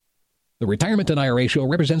The Retirement and IRA Show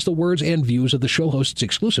represents the words and views of the show hosts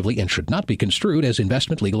exclusively and should not be construed as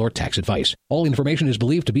investment, legal, or tax advice. All information is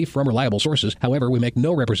believed to be from reliable sources. However, we make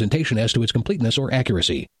no representation as to its completeness or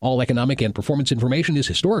accuracy. All economic and performance information is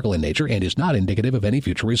historical in nature and is not indicative of any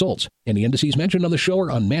future results. Any indices mentioned on the show are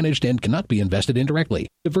unmanaged and cannot be invested indirectly.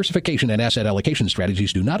 Diversification and asset allocation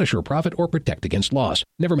strategies do not assure profit or protect against loss.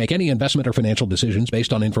 Never make any investment or financial decisions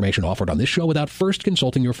based on information offered on this show without first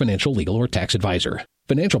consulting your financial, legal, or tax advisor.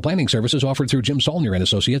 Financial planning services offered through Jim Saulnier and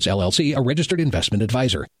Associates, LLC, a registered investment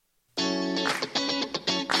advisor.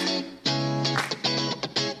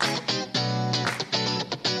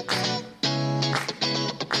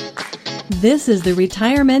 This is the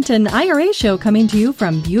Retirement and IRA Show coming to you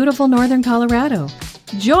from beautiful Northern Colorado.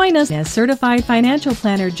 Join us as Certified Financial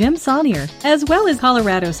Planner Jim Saulnier, as well as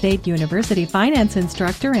Colorado State University Finance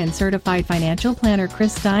Instructor and Certified Financial Planner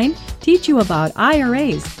Chris Stein, teach you about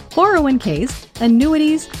IRAs, 401ks,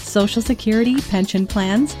 annuities, Social Security, pension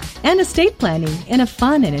plans, and estate planning in a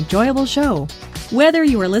fun and enjoyable show. Whether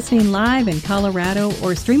you are listening live in Colorado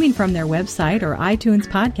or streaming from their website or iTunes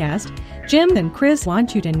podcast, Jim and Chris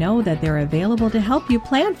want you to know that they're available to help you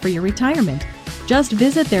plan for your retirement. Just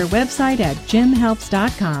visit their website at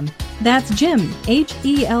jimhelps.com. That's Jim,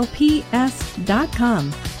 HELPS.com.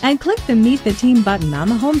 And click the Meet the Team button on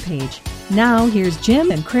the homepage. Now, here's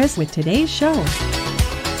Jim and Chris with today's show.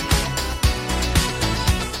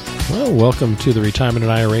 Well, welcome to the Retirement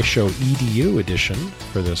and IRA Show EDU edition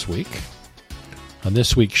for this week. On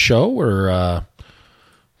this week's show, we're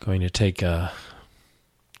going to take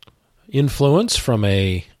influence from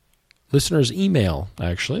a listener's email,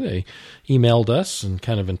 actually. They emailed us and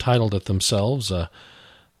kind of entitled it themselves,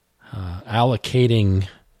 allocating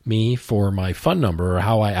me for my fund number, or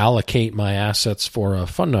how I allocate my assets for a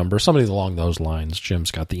fund number, something along those lines.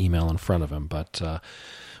 Jim's got the email in front of him. But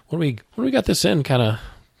when we got this in,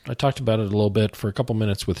 I talked about it a little bit for a couple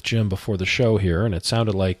minutes with Jim before the show here, and it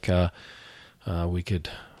sounded like we could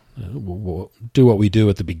do what we do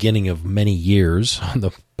at the beginning of many years on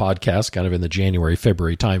the podcast, kind of in the January,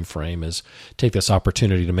 February time frame, is take this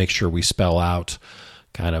opportunity to make sure we spell out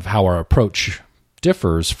kind of how our approach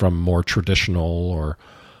differs from more traditional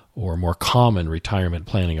or more common retirement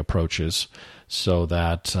planning approaches, so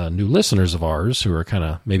that new listeners of ours who are kind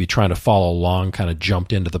of maybe trying to follow along, kind of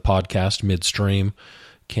jumped into the podcast midstream,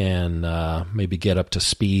 can maybe get up to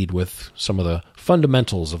speed with some of the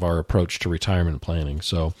fundamentals of our approach to retirement planning.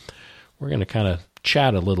 So we're going to kind of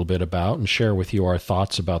chat a little bit about and share with you our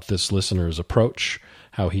thoughts about this listener's approach,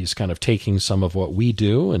 how he's kind of taking some of what we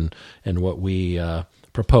do and what we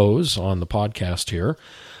propose on the podcast here,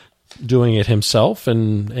 doing it himself,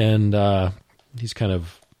 and he's kind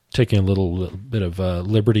of taking a little bit of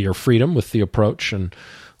liberty or freedom with the approach, and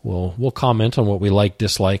we'll comment on what we like,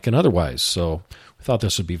 dislike, and otherwise. So we thought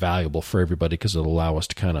this would be valuable for everybody because it'll allow us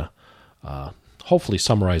to kind of hopefully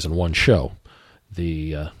summarize in one show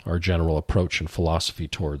our general approach and philosophy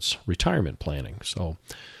towards retirement planning. So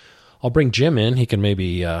I'll bring Jim in. He can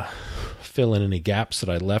maybe fill in any gaps that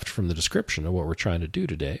I left from the description of what we're trying to do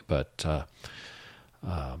today. But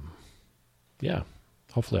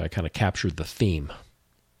hopefully I kind of captured the theme.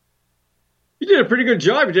 You did a pretty good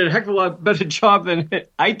job. You did a heck of a lot better job than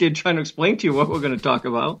I did trying to explain to you what we're going to talk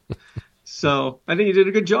about. So I think you did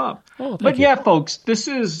a good job. Oh, but yeah, folks, this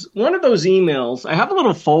is one of those emails. I have a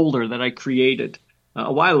little folder that I created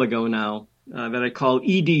a while ago now that I call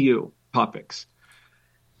EDU topics.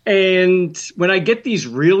 And when I get these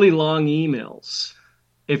really long emails,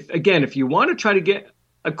 if you want to try to get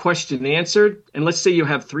a question answered, and let's say you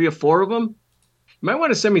have 3 or 4 of them, you might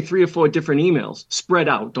want to send me 3 or 4 different emails, spread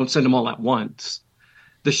out. Don't send them all at once.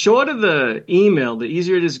 The shorter the email, the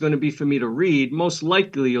easier it is going to be for me to read. Most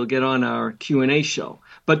likely you'll get on our Q&A show.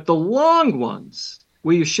 But the long ones,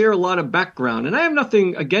 where you share a lot of background, and I have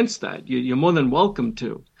nothing against that. You're more than welcome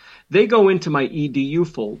to. They go into my EDU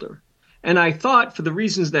folder. And I thought, for the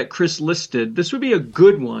reasons that Chris listed, this would be a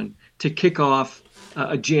good one to kick off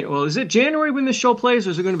is it January when the show plays,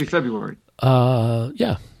 or is it going to be February?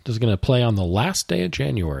 Yeah. This is going to play on the last day of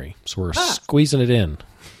January. So we're squeezing it in.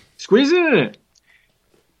 Squeezing it in.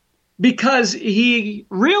 Because he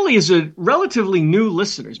really is a relatively new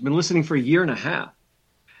listener. He's been listening for a year and a half.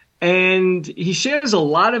 And he shares a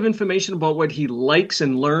lot of information about what he likes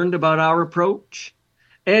and learned about our approach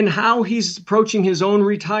and how he's approaching his own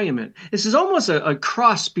retirement. This is almost a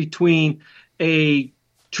cross between a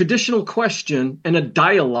traditional question and a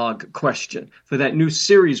dialogue question for that new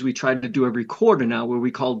series we try to do every quarter now, where we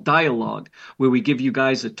call Dialogue, where we give you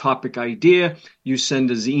guys a topic idea. You send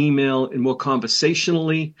us email and more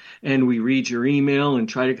conversationally, and we read your email and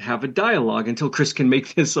try to have a dialogue until Chris can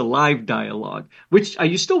make this a live dialogue. Which, are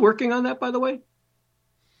you still working on that, by the way?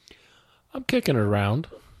 I'm kicking it around.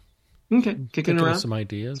 Okay, kicking around. Some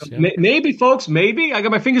ideas. So yeah. Maybe, folks, maybe, I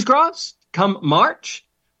got my fingers crossed, come March,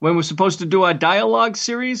 when we're supposed to do our dialogue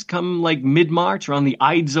series, come like mid-March, around the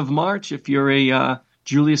Ides of March, if you're a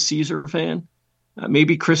Julius Caesar fan.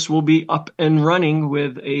 Maybe Chris will be up and running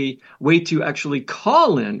with a way to actually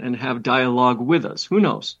call in and have dialogue with us. Who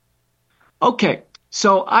knows? Okay,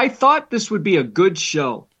 so I thought this would be a good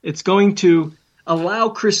show. It's going to allow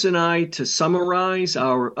Chris and I to summarize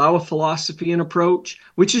our philosophy and approach,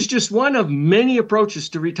 which is just one of many approaches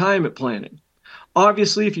to retirement planning.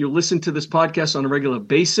 Obviously, if you listen to this podcast on a regular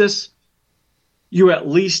basis, you at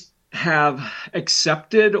least have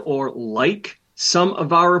accepted or like some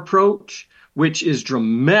of our approach, which is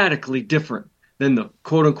dramatically different than the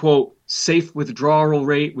quote-unquote safe withdrawal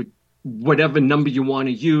rate, with whatever number you want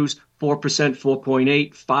to use, 4%,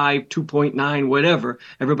 4.8, 5, 2.9, whatever.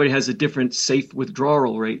 Everybody has a different safe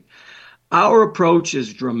withdrawal rate. Our approach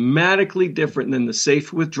is dramatically different than the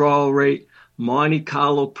safe withdrawal rate, Monte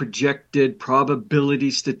Carlo projected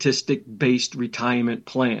probability statistic-based retirement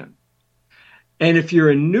plan. And if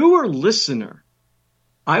you're a newer listener,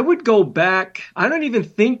 I would go back. I don't even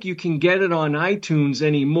think you can get it on iTunes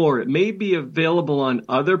anymore. It may be available on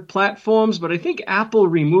other platforms, but I think Apple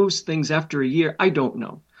removes things after a year. I don't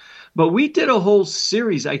know. But we did a whole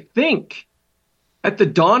series, I think, at the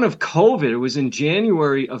dawn of COVID. It was in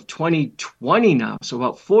January of 2020 now, so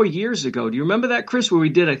about 4 years ago. Do you remember that, Chris, where we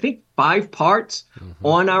did, I think, 5 parts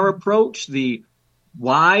on our approach, the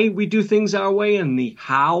why we do things our way and the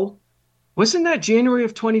how? Wasn't that January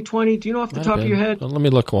of 2020? Do you know off the top of your head? Well, let me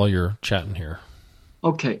look while you're chatting here.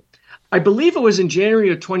 Okay. I believe it was in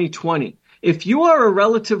January of 2020. If you are a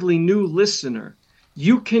relatively new listener,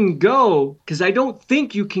 you can go, because I don't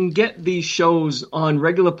think you can get these shows on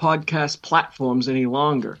regular podcast platforms any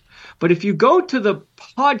longer. But if you go to the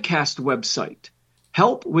podcast website,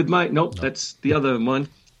 that's the other one,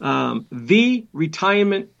 the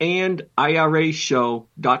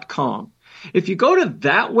retirementandIRAshow.com. If you go to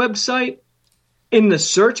that website, in the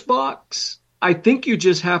search box, I think you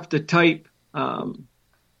just have to type, I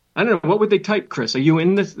don't know, what would they type, Chris? Are you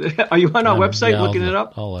on our website looking it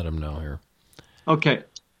up? I'll let him know here. Okay.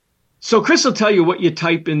 So Chris will tell you what you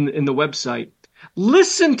type in the website.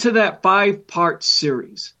 Listen to that 5-part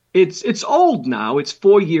series. It's old now. It's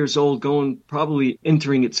 4 years old, probably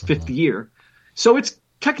entering its 5th year. So it's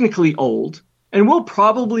technically old. And we'll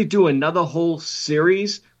probably do another whole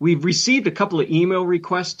series. We've received a couple of email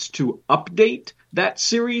requests to update that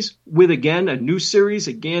series with, again, a new series,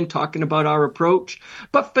 again, talking about our approach.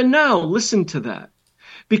 But for now, listen to that.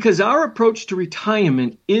 Because our approach to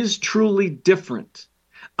retirement is truly different.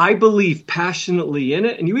 I believe passionately in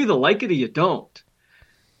it, and you either like it or you don't.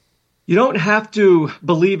 You don't have to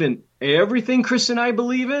believe in everything Chris and I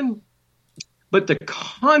believe in, but the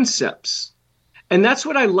concepts. And that's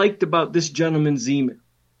what I liked about this gentleman's email.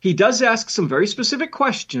 He does ask some very specific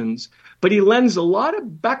questions, but he lends a lot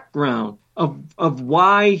of background of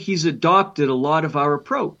why he's adopted a lot of our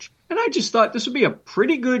approach. And I just thought this would be a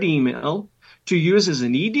pretty good email to use as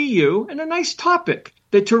an EDU and a nice topic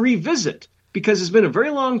to revisit, because it's been a very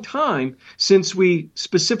long time since we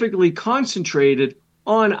specifically concentrated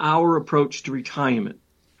on our approach to retirement.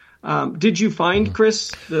 Did you find,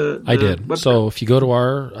 Chris, I did. website? So if you go to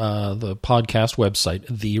our the podcast website,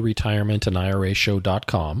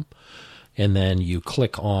 theretirementandIRAshow.com, and then you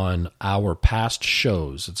click on our past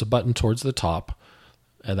shows, it's a button towards the top,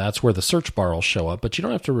 and that's where the search bar will show up. But you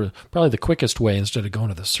don't have to, probably the quickest way, instead of going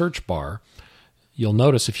to the search bar, you'll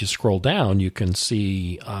notice if you scroll down, you can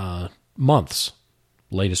see months.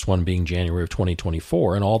 Latest one being January of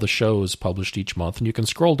 2024, and all the shows published each month. And you can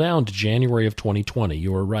scroll down to January of 2020.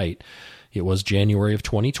 You were right. It was January of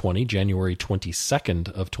 2020, January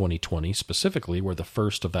 22nd of 2020, specifically, where the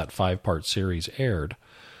first of that 5-part series aired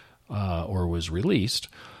or was released.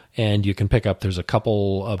 And you can pick up, there's a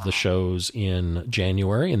couple of the shows in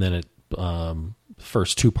January, and then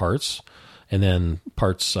first 2 parts. And then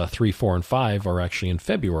parts 3, 4, and 5 are actually in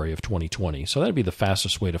February of 2020. So that'd be the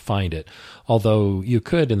fastest way to find it. Although you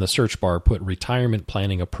could, in the search bar, put retirement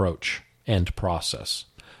planning approach and process,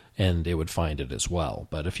 and it would find it as well.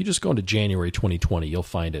 But if you just go into January 2020, you'll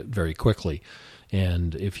find it very quickly.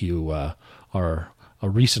 And if you are a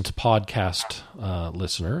recent podcast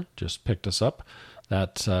listener, just picked us up,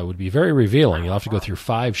 that would be very revealing. You'll have to go through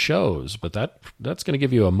 5 shows, but that's going to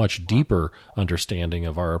give you a much deeper understanding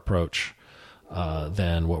of our approach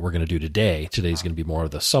than what we're going to do today. Today's going to be more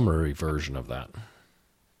of the summary version of that.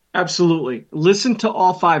 Absolutely. Listen to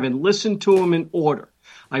all 5 and listen to them in order.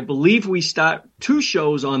 I believe we start 2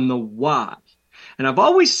 shows on the why. And I've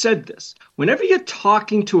always said this, whenever you're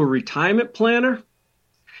talking to a retirement planner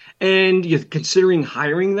and you're considering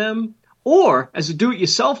hiring them, or as a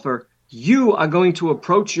do-it-yourselfer, you are going to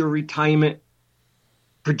approach your retirement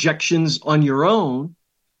projections on your own,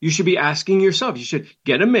 you should be asking yourself, you should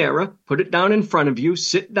get a mirror, put it down in front of you,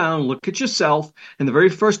 sit down, look at yourself, and the very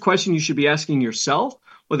first question you should be asking yourself,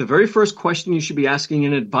 or the very first question you should be asking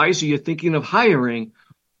an advisor you're thinking of hiring,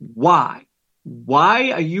 why?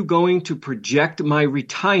 Why are you going to project my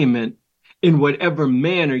retirement in whatever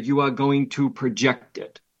manner you are going to project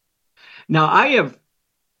it? Now, I have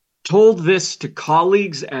told this to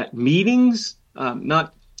colleagues at meetings,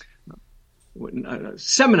 not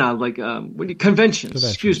seminar, like conventions,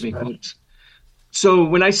 excuse me. Right. So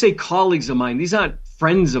when I say colleagues of mine, these aren't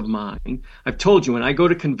friends of mine. I've told you when I go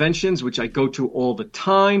to conventions, which I go to all the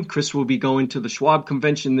time, Chris will be going to the Schwab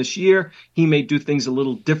convention this year. He may do things a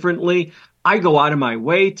little differently. I go out of my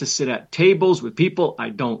way to sit at tables with people I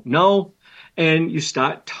don't know, and you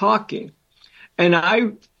start talking. And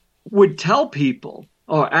I would tell people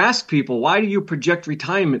or ask people, why do you project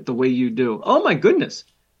retirement the way you do? Oh, my goodness.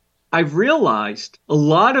 I've realized a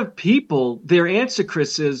lot of people, their answer,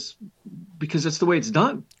 Chris, is because that's the way it's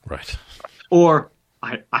done. Right. Or,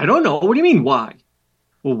 I don't know. What do you mean, why?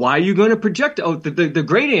 Well, why are you going to project it? Oh, the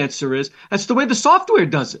great answer is, that's the way the software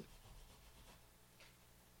does it.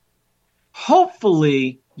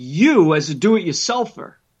 Hopefully, you, as a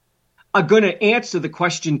do-it-yourselfer, are going to answer the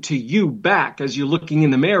question to you back as you're looking in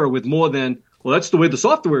the mirror with more than, well, that's the way the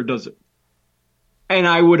software does it. And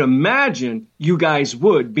I would imagine you guys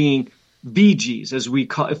would, being VGs, as we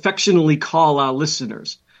affectionately call our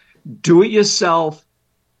listeners, do-it-yourself,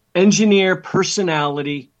 engineer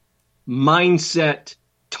personality, mindset,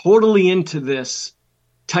 totally into this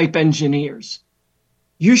type engineers.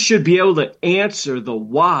 You should be able to answer the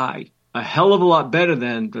why a hell of a lot better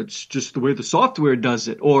than that's just the way the software does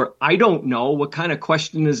it. Or I don't know. What kind of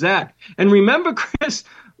question is that? And remember, Chris,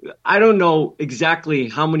 I don't know exactly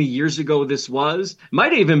how many years ago this was.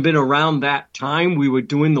 Might have even been around that time we were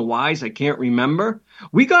doing the whys. I can't remember.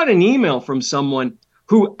 We got an email from someone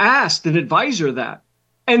who asked an advisor that.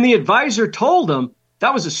 And the advisor told him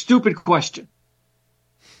that was a stupid question.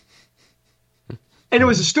 And it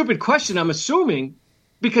was a stupid question, I'm assuming,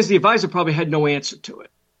 because the advisor probably had no answer to it.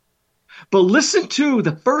 But listen to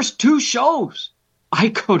the first 2 shows. I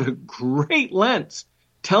go to great lengths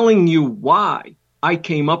telling you why I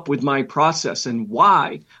came up with my process and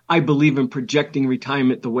why I believe in projecting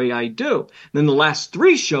retirement the way I do. And then the last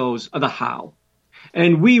 3 shows are the how.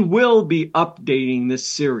 And we will be updating this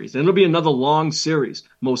series. And it'll be another long series,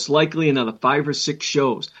 most likely another 5 or 6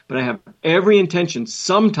 shows. But I have every intention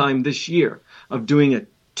sometime this year of doing a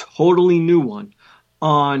totally new one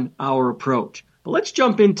on our approach. But let's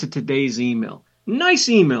jump into today's email. Nice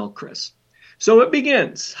email, Chris. So it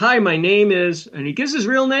begins. Hi, my name is, and he gives his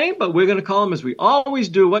real name, but we're going to call him as we always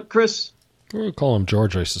do. What, Chris? We're going to call him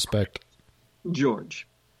George, I suspect. George.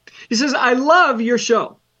 He says, I love your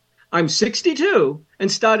show. I'm 62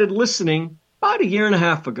 and started listening about 1.5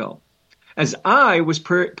 years ago as I was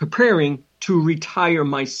preparing to retire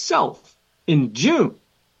myself in June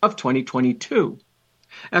of 2022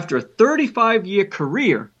 after a 35-year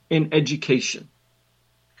career in education.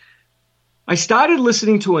 I started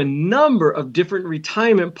listening to a number of different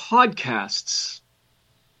retirement podcasts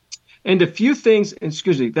and a few things,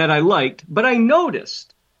 that I liked, but I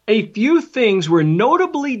noticed a few things were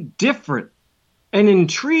notably different and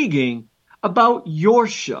intriguing about your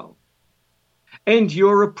show and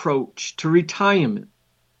your approach to retirement.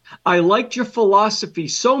 I liked your philosophy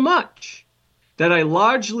so much that I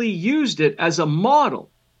largely used it as a model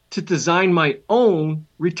to design my own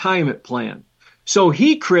retirement plan. So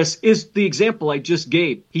he, Chris, is the example I just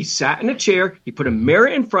gave. He sat in a chair, he put a mirror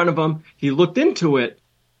in front of him, he looked into it,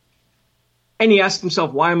 and he asked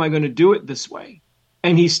himself, why am I going to do it this way?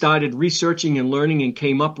 And he started researching and learning and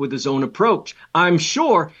came up with his own approach. I'm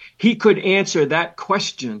sure he could answer that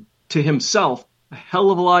question to himself a hell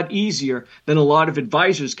of a lot easier than a lot of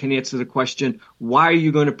advisors can answer the question, why are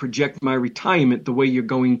you going to project my retirement the way you're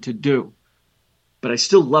going to do? But I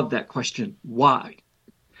still love that question, why?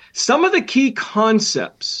 Some of the key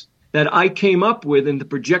concepts that I came up with in the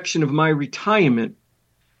projection of my retirement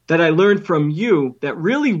that I learned from you that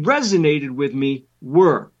really resonated with me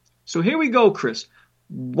were, so here we go, Chris.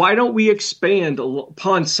 Why don't we expand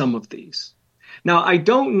upon some of these? Now, I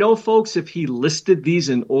don't know, folks, if he listed these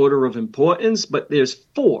in order of importance, but there's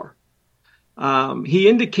four. He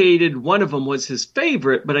indicated one of them was his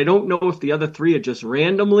favorite, but I don't know if the other three are just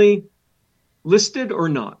randomly listed or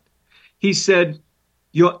not. He said,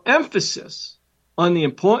 your emphasis on the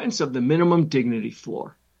importance of the minimum dignity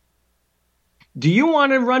floor. Do you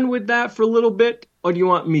want to run with that for a little bit, or do you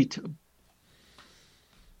want me to?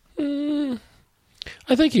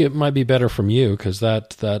 I think it might be better from you, because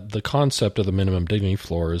that the concept of the minimum dignity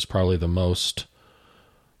floor is probably the most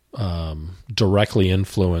directly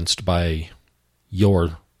influenced by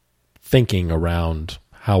your thinking around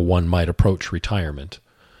how one might approach retirement.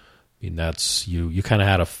 I mean, that's you kind of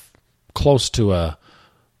had close to a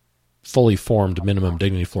fully formed minimum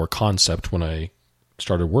dignity floor concept when I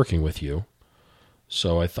started working with you.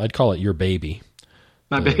 So I'd call it your baby.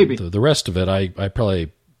 My baby. The rest of it, I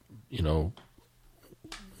probably,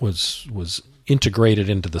 was integrated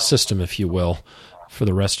into the system, if you will, for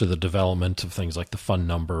the rest of the development of things like the fund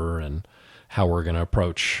number and how we're going to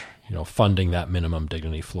approach, funding that minimum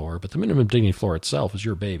dignity floor. But the minimum dignity floor itself is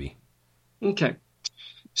your baby. Okay.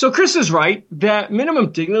 So Chris is right. That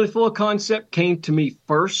minimum dignity floor concept came to me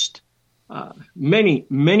first many,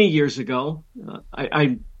 many years ago.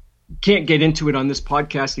 I can't get into it on this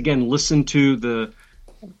podcast. Again, listen to the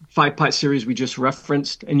 5-part series we just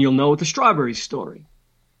referenced, and you'll know the strawberry story.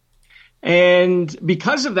 And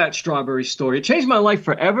because of that strawberry story, it changed my life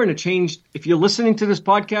forever. And it changed, if you're listening to this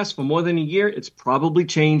podcast for more than a year, it's probably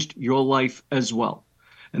changed your life as well.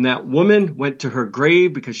 And that woman went to her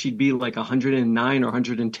grave, because she'd be like 109 or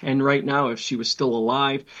 110 right now if she was still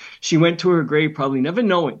alive. She went to her grave probably never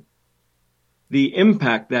knowing the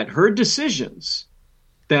impact that her decisions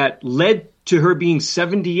that led to her being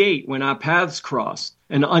 78 when our paths crossed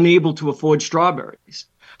and unable to afford strawberries,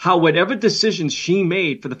 how whatever decisions she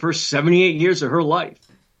made for the first 78 years of her life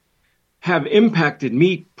have impacted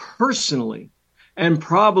me personally, and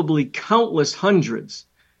probably countless hundreds,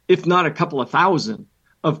 if not a couple of thousand,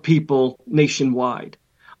 of people nationwide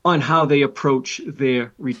on how they approach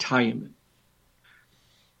their retirement.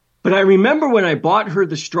 But I remember when I bought her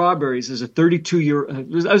the strawberries as a 32-year, I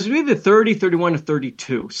was either 30, 31, or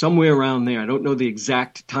 32, somewhere around there. I don't know the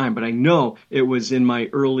exact time, but I know it was in my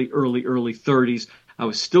early 30s. I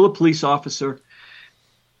was still a police officer.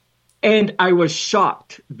 And I was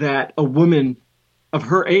shocked that a woman of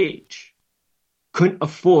her age couldn't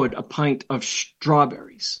afford a pint of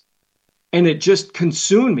strawberries. And it just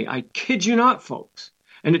consumed me. I kid you not, folks.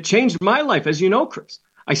 And it changed my life, as you know, Chris.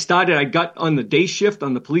 I got on the day shift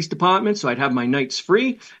on the police department, so I'd have my nights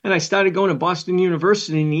free. And I started going to Boston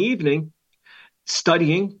University in the evening,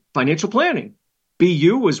 studying financial planning.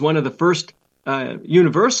 BU was one of the first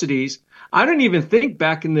universities. I don't even think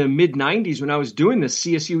back in the mid-90s when I was doing this,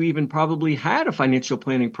 CSU even probably had a financial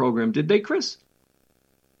planning program. Did they, Chris?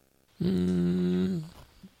 No,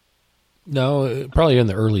 probably in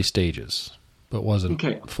the early stages, but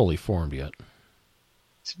wasn't fully formed yet.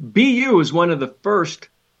 BU is one of the first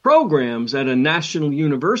programs at a national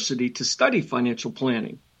university to study financial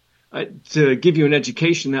planning, to give you an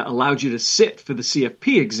education that allowed you to sit for the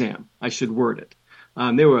CFP exam, I should word it.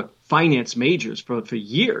 They were finance majors for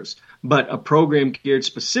years, but a program geared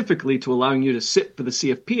specifically to allowing you to sit for the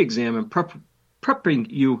CFP exam and prepping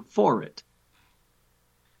you for it.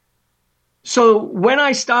 So when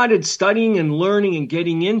I started studying and learning and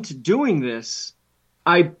getting into doing this,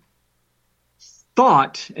 I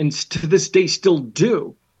thought, and to this day still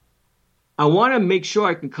do, I want to make sure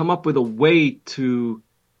I can come up with a way to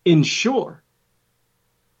ensure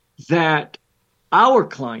that our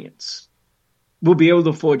clients will be able to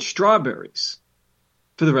afford strawberries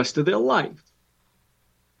for the rest of their life.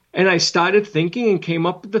 And I started thinking and came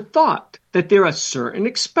up with the thought that there are certain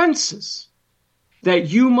expenses that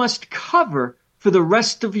you must cover for the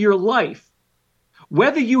rest of your life,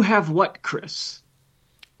 whether you have what, Chris?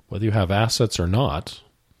 Whether you have assets or not,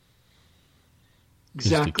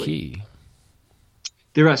 exactly, is the key.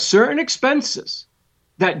 There are certain expenses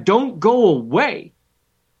that don't go away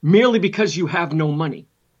merely because you have no money.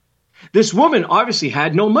 This woman obviously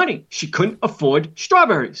had no money. She couldn't afford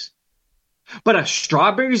strawberries. But are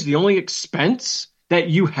strawberries the only expense that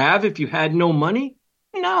you have if you had no money?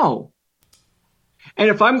 No. And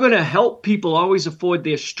if I'm going to help people always afford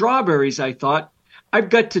their strawberries, I thought, I've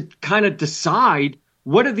got to kind of decide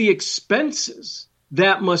what are the expenses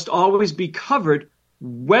that must always be covered,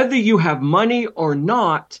 whether you have money or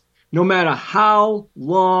not, no matter how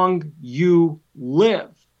long you live.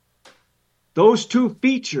 Those two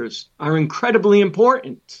features are incredibly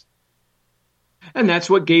important. And that's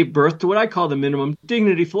what gave birth to what I call the minimum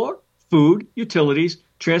dignity floor: food, utilities,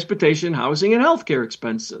 transportation, housing, and healthcare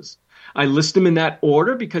expenses. I list them in that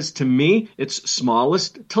order because to me, it's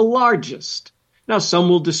smallest to largest. Now, some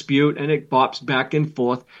will dispute, and it bops back and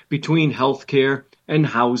forth between healthcare and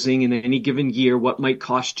housing in any given year, what might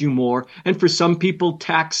cost you more. And for some people,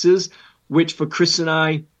 taxes, which for Chris and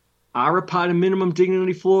I are a part of minimum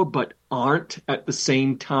dignity floor, but aren't at the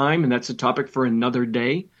same time. And that's a topic for another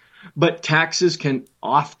day. But taxes can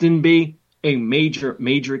often be a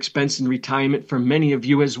major expense in retirement for many of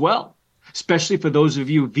you as well, especially for those of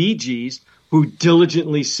you VGs who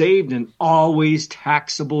diligently saved in always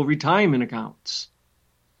taxable retirement accounts.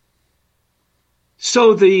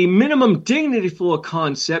 So the minimum dignity floor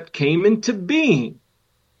concept came into being.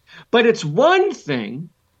 But it's one thing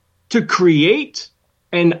to create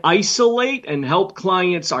and isolate and help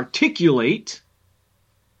clients articulate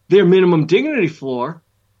their minimum dignity floor,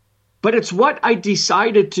 but it's what I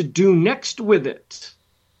decided to do next with it.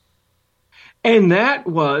 And that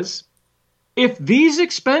was, if these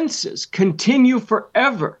expenses continue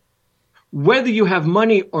forever, whether you have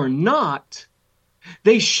money or not,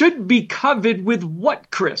 they should be covered with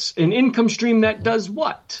what, Chris? An income stream that does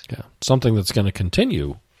what? Yeah, something that's going to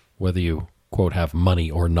continue, whether you, quote, have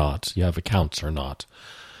money or not, you have accounts or not.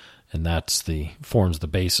 And that's forms the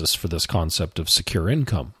basis for this concept of secure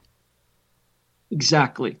income.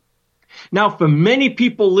 Exactly. Now, for many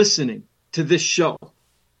people listening to this show,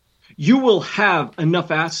 you will have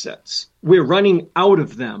enough assets where running out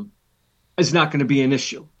of them is not going to be an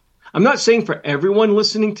issue. I'm not saying for everyone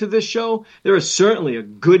listening to this show. There are certainly a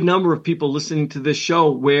good number of people listening to this show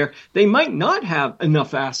where they might not have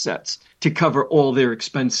enough assets to cover all their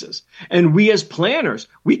expenses. And we as planners,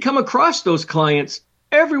 we come across those clients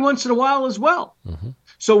every once in a while as well. Mm-hmm.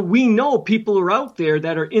 So we know people are out there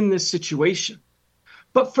that are in this situation.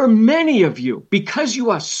 But for many of you, because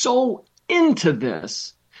you are so into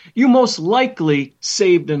this, you most likely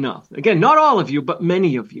saved enough. Again, not all of you, but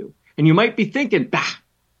many of you. And you might be thinking,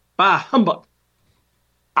 humbug.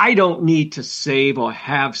 I don't need to save or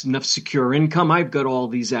have enough secure income. I've got all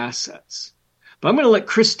these assets. But I'm going to let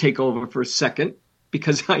Chris take over for a second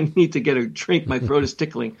because I need to get a drink. My throat is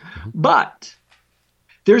tickling. But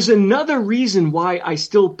there's another reason why I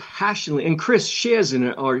still passionately, and Chris shares in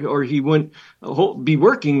it, or he wouldn't be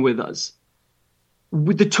working with us.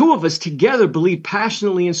 With the two of us together believe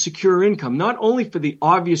passionately in secure income, not only for the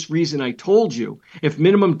obvious reason I told you, if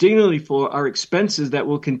minimum dignity floor are expenses that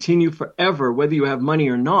will continue forever, whether you have money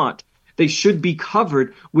or not, they should be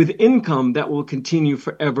covered with income that will continue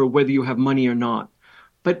forever, whether you have money or not.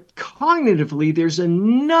 But cognitively, there's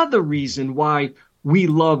another reason why we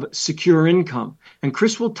love secure income. And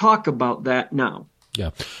Chris will talk about that now.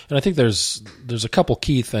 Yeah. And I think there's a couple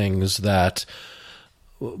key things that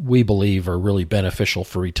we believe are really beneficial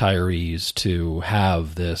for retirees to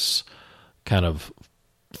have this kind of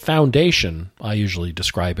foundation. I usually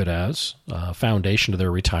describe it as a foundation to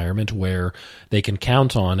their retirement where they can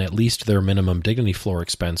count on at least their minimum dignity floor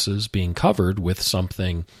expenses being covered with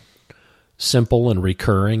something simple and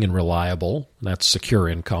recurring and reliable. That's secure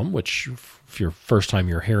income, which if you're first time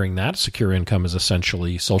you're hearing that, secure income is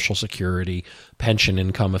essentially Social Security, pension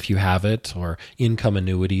income if you have it, or income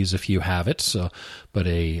annuities if you have it. So, but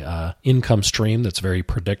a income stream that's very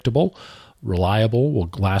predictable, reliable, will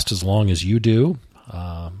last as long as you do.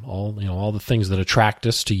 All the things that attract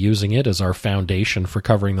us to using it as our foundation for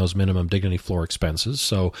covering those minimum dignity floor expenses.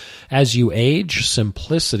 So, as you age,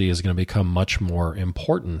 simplicity is going to become much more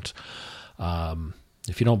important.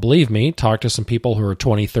 If you don't believe me, talk to some people who are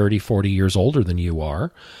 20, 30, 40 years older than you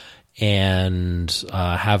are and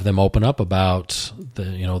have them open up about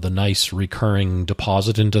the nice recurring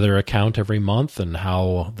deposit into their account every month and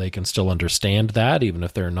how they can still understand that, even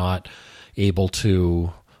if they're not able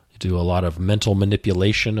to do a lot of mental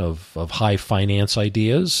manipulation of high finance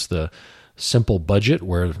ideas. The simple budget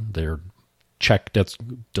where their check that's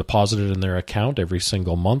deposited in their account every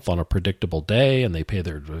single month on a predictable day, and they pay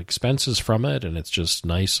their expenses from it, and it's just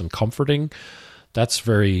nice and comforting. That's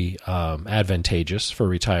very advantageous for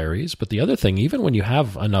retirees. But the other thing, even when you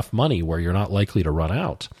have enough money where you're not likely to run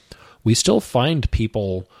out, we still find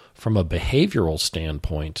people from a behavioral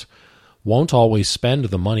standpoint won't always spend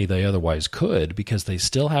the money they otherwise could because they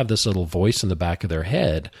still have this little voice in the back of their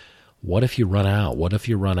head. What if you run out? What if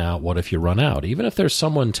you run out? What if you run out? Even if there's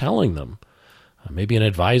someone telling them, maybe an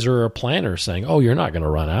advisor or a planner saying, oh, you're not going to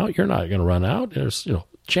run out. You're not going to run out. There's,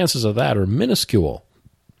 chances of that are minuscule.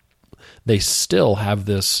 They still have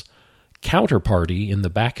this counterparty in the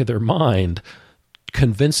back of their mind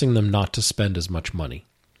convincing them not to spend as much money.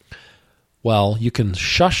 Well, you can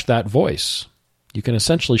shush that voice. You can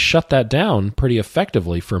essentially shut that down pretty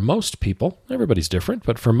effectively for most people. Everybody's different,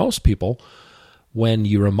 but for most people, when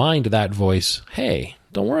you remind that voice, hey,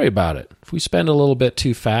 don't worry about it. If we spend a little bit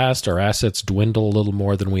too fast, our assets dwindle a little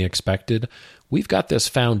more than we expected, we've got this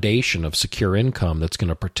foundation of secure income that's going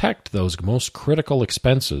to protect those most critical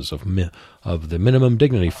expenses of the minimum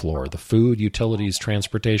dignity floor, the food, utilities,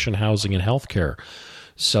 transportation, housing, and healthcare.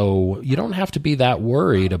 So you don't have to be that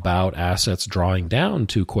worried about assets drawing down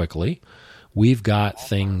too quickly. We've got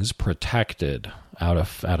things protected at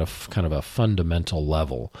a kind of a fundamental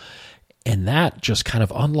level. And that just kind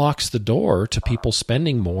of unlocks the door to people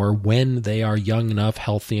spending more when they are young enough,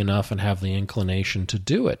 healthy enough, and have the inclination to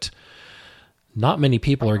do it. Not many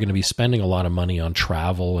people are going to be spending a lot of money on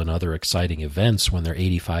travel and other exciting events when they're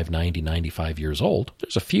 85, 90, 95 years old.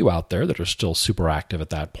 There's a few out there that are still super active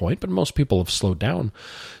at that point, but most people have slowed down.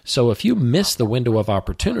 So if you miss the window of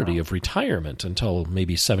opportunity of retirement until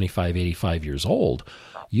maybe 75, 85 years old,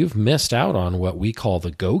 you've missed out on what we call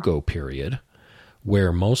the go-go period,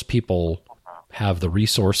 where most people have the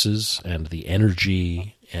resources and the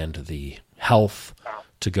energy and the health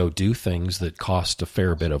to go do things that cost a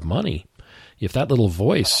fair bit of money. If that little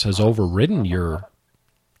voice has overridden your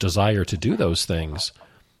desire to do those things,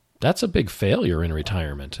 that's a big failure in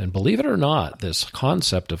retirement. And believe it or not, this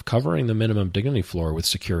concept of covering the minimum dignity floor with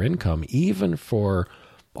secure income, even for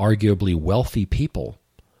arguably wealthy people,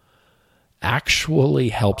 actually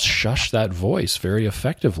helps shush that voice very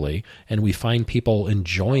effectively, and we find people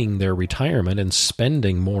enjoying their retirement and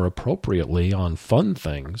spending more appropriately on fun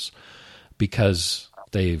things because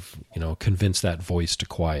they've, convinced that voice to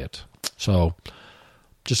quiet. So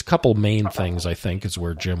just a couple main things, I think, is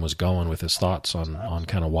where Jim was going with his thoughts on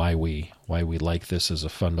kind of why we like this as a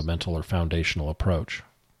fundamental or foundational approach.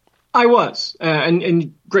 I was.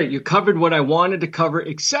 And great, you covered what I wanted to cover,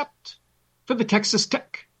 except for the Texas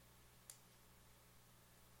Tech.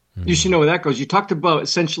 You should know where that goes. You talked about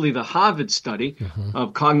essentially the Harvard study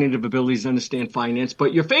of cognitive abilities to understand finance,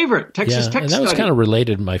 but your favorite, Texas Tech study. And that was kind of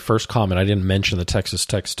related to my first comment. I didn't mention the Texas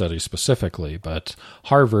Tech study specifically, but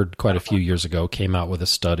Harvard quite a few years ago came out with a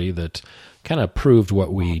study that kind of proved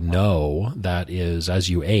what we know, that is, as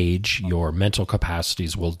you age, your mental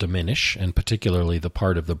capacities will diminish, and particularly the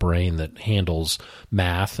part of the brain that handles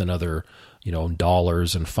math and other,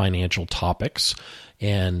 dollars and financial topics.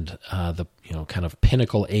 And the kind of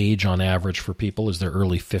pinnacle age on average for people is their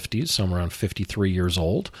early 50s, somewhere around 53 years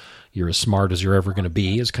old. You're as smart as you're ever going to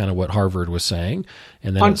be, is kind of what Harvard was saying.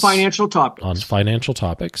 And then on financial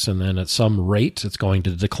topics. And then at some rate, it's going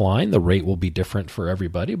to decline. The rate will be different for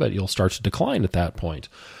everybody, but you'll start to decline at that point.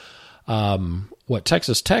 What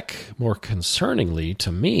Texas Tech, more concerningly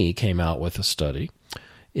to me, came out with a study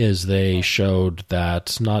is they showed that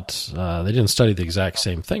they didn't study the exact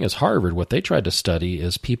same thing as Harvard. What they tried to study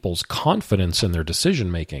is people's confidence in their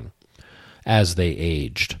decision-making as they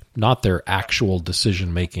aged, not their actual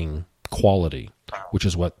decision-making quality, which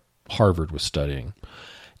is what Harvard was studying.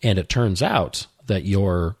 And it turns out that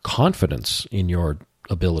your confidence in your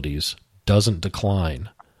abilities doesn't decline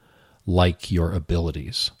like your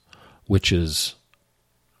abilities, which is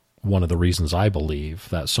one of the reasons I believe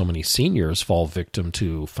that so many seniors fall victim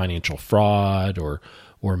to financial fraud or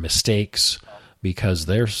mistakes, because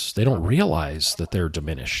they don't realize that they're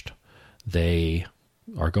diminished. They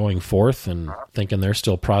are going forth and thinking they're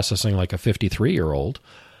still processing like a 53-year-old,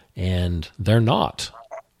 and they're not.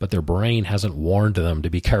 But their brain hasn't warned them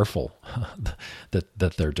to be careful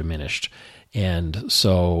that they're diminished. And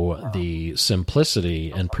so the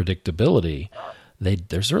simplicity and predictability,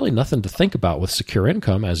 there's really nothing to think about with secure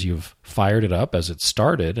income as you've fired it up, as it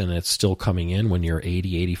started, and it's still coming in when you're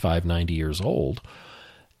 80, 85, 90 years old.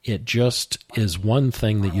 It just is one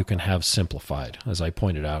thing that you can have simplified, as I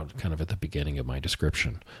pointed out kind of at the beginning of my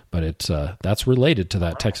description. But that's related to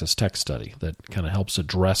that Texas Tech study that kind of helps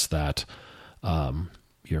address that.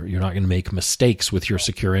 You're not going to make mistakes with your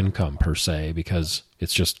secure income per se, because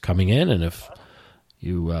it's just coming in, and if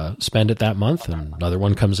you spend it that month, and another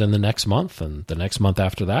one comes in the next month, and the next month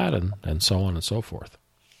after that, and so on and so forth.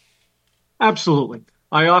 Absolutely.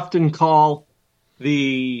 I often call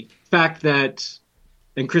the fact that,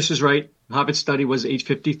 and Chris is right, Harvard study was age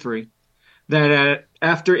 53, that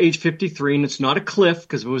after age 53, and it's not a cliff,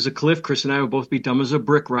 because if it was a cliff, Chris and I would both be dumb as a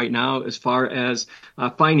brick right now as far as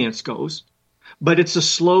finance goes, but it's a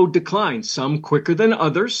slow decline, some quicker than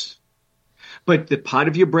others. But the part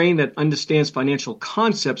of your brain that understands financial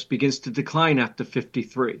concepts begins to decline after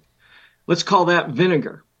 53. Let's call that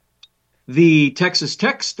vinegar. The Texas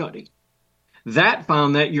Tech study, that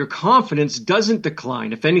found that your confidence doesn't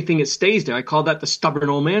decline. If anything, it stays there. I call that the stubborn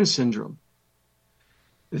old man syndrome.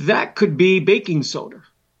 That could be baking soda.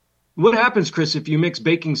 What happens, Chris, if you mix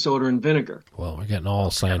baking soda and vinegar? Well, we're getting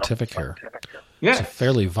all scientific here. Yeah. It's a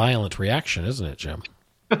fairly violent reaction, isn't it, Jim?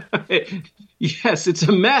 Yes, it's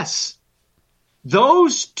a mess.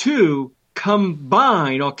 Those two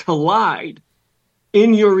combine or collide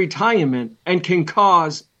in your retirement and can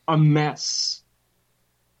cause a mess.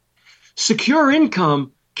 Secure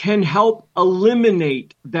income can help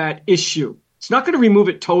eliminate that issue. It's not going to remove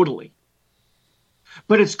it totally,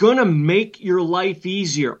 but it's going to make your life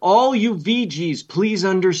easier. All you VGs, please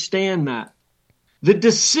understand that. The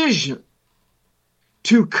decision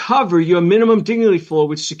to cover your minimum dignity floor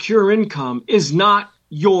with secure income is not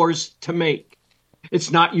yours to make.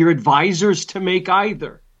 It's not your advisor's to make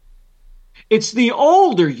either. It's the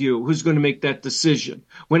older you who's going to make that decision.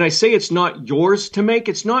 When I say it's not yours to make,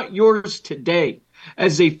 it's not yours today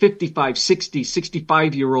as a 55, 60,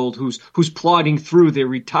 65-year-old who's plodding through their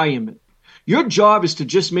retirement. Your job is to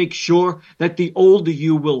just make sure that the older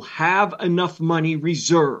you will have enough money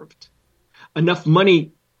reserved, enough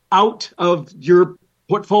money out of your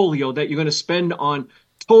portfolio that you're going to spend on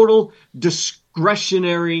total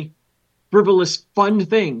discretionary frivolous fun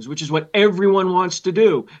things, which is what everyone wants to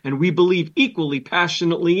do, and we believe equally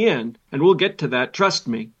passionately in, and we'll get to that, trust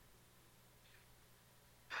me.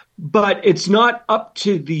 But it's not up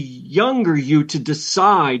to the younger you to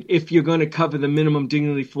decide if you're going to cover the minimum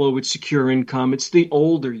dignity floor with secure income. It's the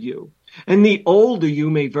older you. And the older you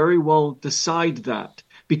may very well decide that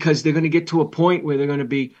because they're going to get to a point where they're going to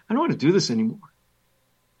be, I don't want to do this anymore.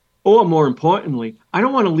 Or more importantly, I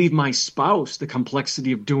don't want to leave my spouse the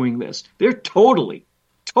complexity of doing this. They're totally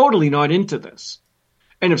not into this.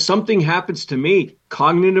 And if something happens to me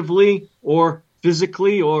cognitively or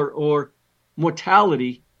physically or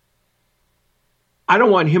mortality, I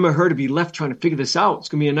don't want him or her to be left trying to figure this out. It's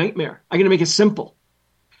going to be a nightmare. I'm going to make it simple.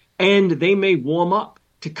 And they may warm up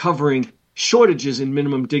to covering shortages in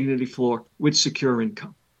minimum dignity floor with secure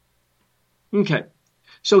income. Okay,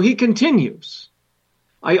 so he continues.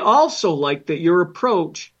 I also like that your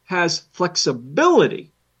approach has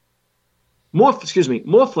flexibility, more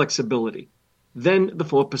flexibility than the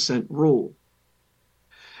 4% rule.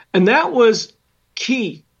 And that was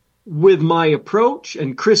key with my approach,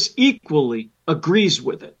 and Chris equally agrees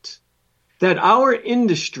with it, that our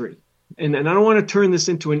industry, and I don't want to turn this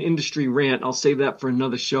into an industry rant, I'll save that for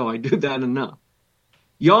another show, I do that enough.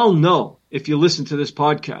 Y'all know, if you listen to this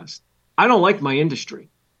podcast, I don't like my industry.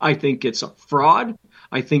 I think it's a fraud.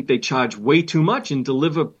 I think they charge way too much and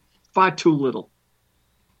deliver far too little.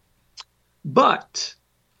 But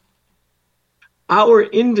our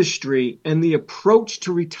industry and the approach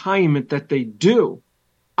to retirement that they do,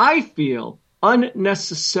 I feel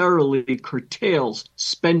unnecessarily curtails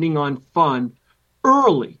spending on fun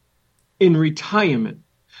early in retirement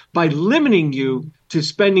by limiting you to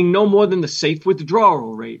spending no more than the safe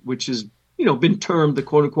withdrawal rate, which has, been termed the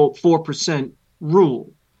quote unquote 4%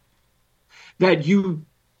 rule. That you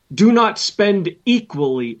do not spend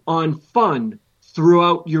equally on fun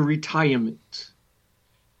throughout your retirement.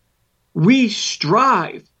 We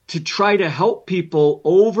strive to try to help people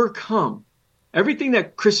overcome everything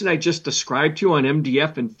that Chris and I just described to you on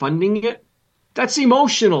MDF and funding it. That's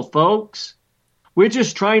emotional, folks. We're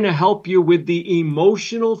just trying to help you with the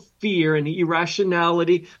emotional fear and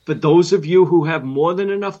irrationality for those of you who have more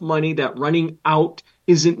than enough money that running out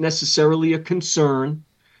isn't necessarily a concern.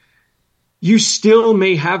 You still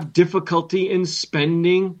may have difficulty in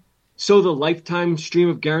spending, so the lifetime stream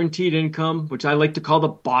of guaranteed income, which I like to call the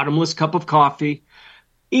bottomless cup of coffee,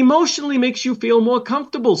 emotionally makes you feel more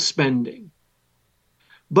comfortable spending.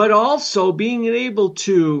 But also being able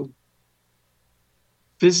to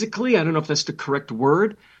physically, I don't know if that's the correct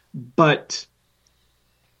word, but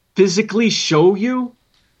physically show you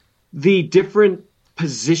the different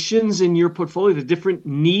positions in your portfolio, the different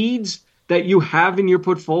needs that you have in your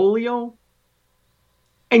portfolio,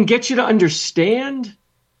 and get you to understand,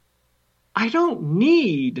 I don't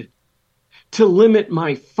need to limit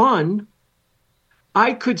my fun.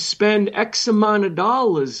 I could spend X amount of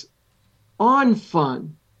dollars on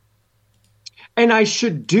fun. And I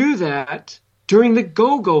should do that during the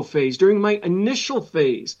go-go phase, during my initial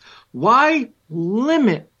phase. Why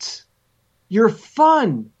limit your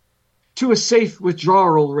fun to a safe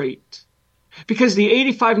withdrawal rate? Because the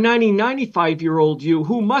 85, 90, 95-year-old you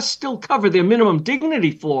who must still cover their minimum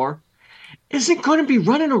dignity floor isn't going to be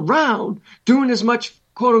running around doing as much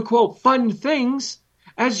quote-unquote fun things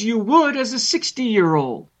as you would as a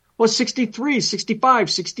 60-year-old or 63,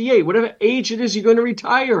 65, 68, whatever age it is you're going to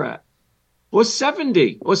retire at, or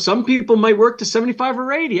 70, or some people might work to 75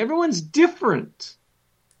 or 80. Everyone's different.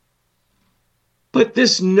 But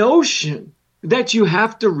this notion that you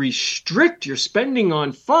have to restrict your spending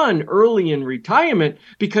on fun early in retirement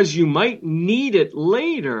because you might need it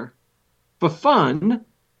later for fun,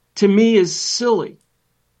 to me is silly.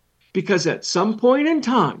 because at some point in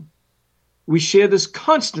time, we share this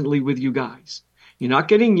constantly with you guys. You're not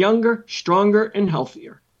getting younger, stronger, and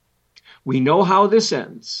healthier. We know how this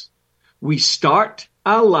ends. We start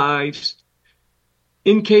our lives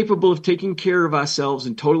incapable of taking care of ourselves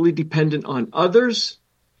and totally dependent on others.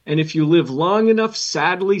 And if you live long enough,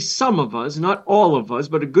 sadly, some of us, not all of us,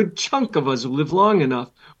 but a good chunk of us who live long enough,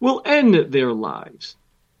 will end their lives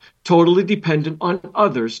totally dependent on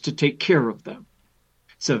others to take care of them.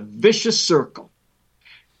 It's a vicious circle,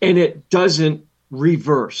 and it doesn't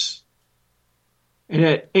reverse. And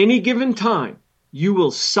at any given time, you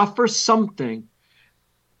will suffer something.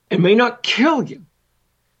 It may not kill you,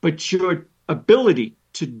 but your ability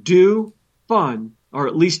to do fun, or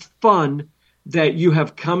at least fun that you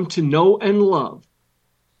have come to know and love,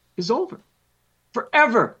 is over.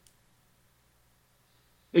 Forever.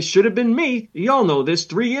 It should have been me. You all know this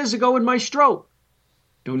 3 years ago in my stroke.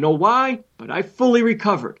 Don't know why, but I fully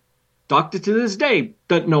recovered. Doctor to this day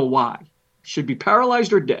doesn't know why. Should be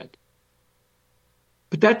paralyzed or dead.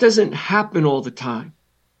 But that doesn't happen all the time.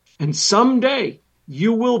 And someday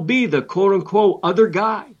you will be the quote unquote other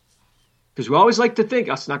guy. Because we always like to think,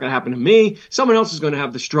 oh, it's not going to happen to me. Someone else is going to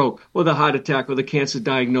have the stroke or the heart attack or the cancer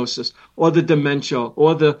diagnosis or the dementia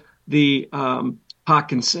or the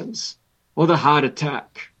Parkinson's or the heart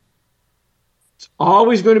attack. It's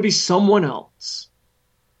always going to be someone else.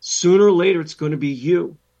 Sooner or later, it's going to be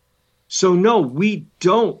you. So no, we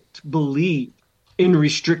don't believe in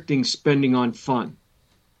restricting spending on fun.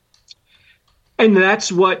 And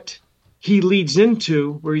that's what he leads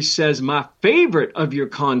into where he says, my favorite of your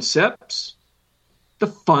concepts, the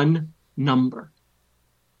fun number.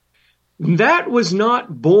 That was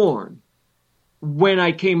not born when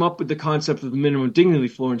I came up with the concept of the minimum dignity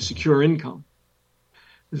floor and secure income.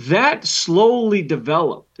 That slowly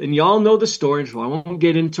developed, and y'all know the story, so I won't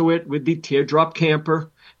get into it, with the teardrop camper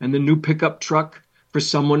and the new pickup truck for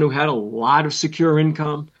someone who had a lot of secure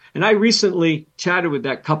income. And I recently chatted with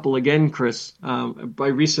that couple again, Chris. By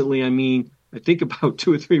recently, I mean, I think about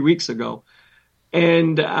 2 or 3 weeks ago.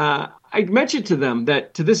 And I mentioned to them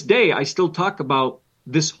that to this day, I still talk about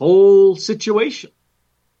this whole situation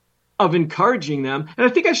of encouraging them. And I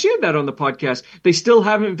think I shared that on the podcast. They still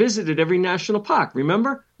haven't visited every national park.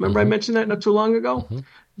 Remember I mentioned that not too long ago?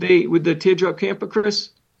 With the teardrop camper, Chris?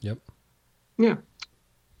 Yep. Yeah.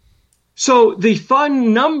 So the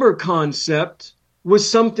fun number concept was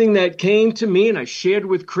something that came to me and I shared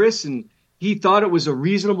with Chris, and he thought it was a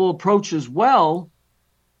reasonable approach as well,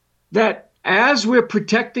 that as we're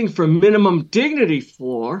protecting for minimum dignity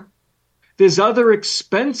floor, there's other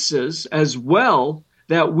expenses as well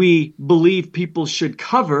that we believe people should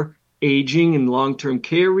cover: aging and long-term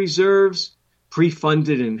care reserves,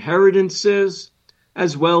 pre-funded inheritances,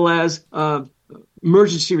 as well as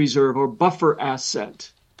emergency reserve or buffer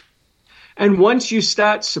asset. And once you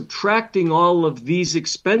start subtracting all of these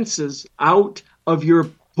expenses out of your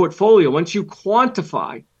portfolio, once you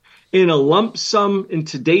quantify in a lump sum in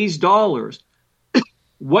today's dollars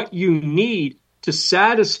what you need to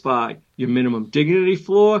satisfy your minimum dignity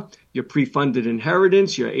floor, your pre-funded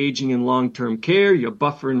inheritance, your aging and long-term care, your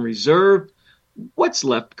buffer and reserve, what's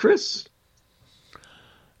left, Chris?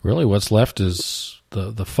 Really, what's left is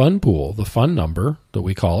the fun pool, the fun number that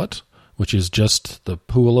we call it, which is just the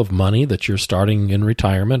pool of money that you're starting in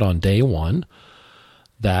retirement on day one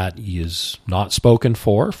that is not spoken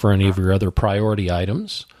for any of your other priority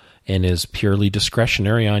items and is purely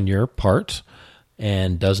discretionary on your part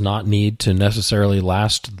and does not need to necessarily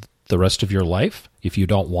last the rest of your life if you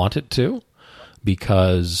don't want it to,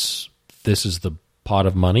 because this is the pot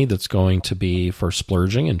of money that's going to be for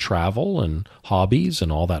splurging and travel and hobbies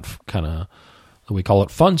and all that kind of, we call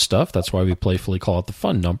it fun stuff. That's why we playfully call it the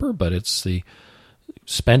fun number, but it's the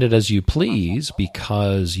spend it as you please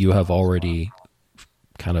because you have already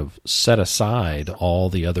kind of set aside all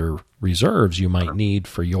the other reserves you might need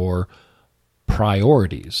for your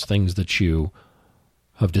priorities, things that you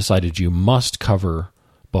have decided you must cover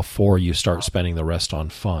before you start spending the rest on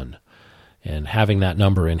fun. And having that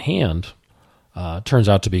number in hand turns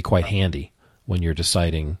out to be quite handy when you're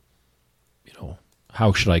deciding,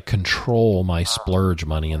 how should I control my splurge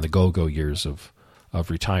money in the go-go years of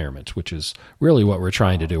retirement, which is really what we're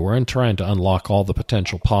trying to do. We're trying to unlock all the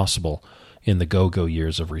potential possible in the go-go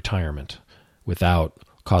years of retirement without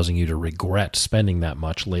causing you to regret spending that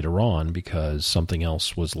much later on because something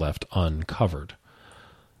else was left uncovered.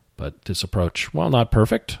 But this approach, while not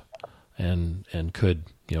perfect and could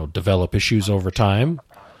develop issues over time,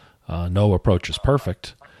 no approach is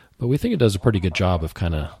perfect, but we think it does a pretty good job of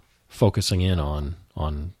kind of focusing in on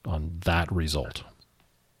that result.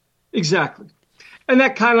 Exactly. And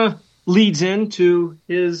that kind of leads into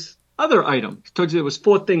his other item. He told you there was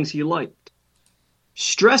 4 things he liked.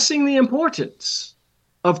 Stressing the importance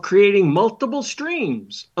of creating multiple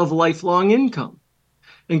streams of lifelong income,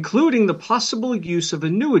 including the possible use of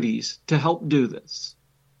annuities to help do this.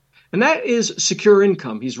 And that is secure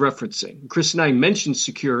income he's referencing. Chris and I mentioned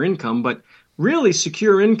secure income, but really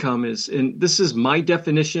secure income is, and this is my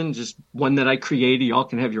definition, just one that I created. Y'all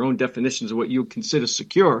can have your own definitions of what you consider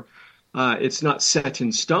secure. It's not set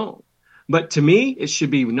in stone. But to me, it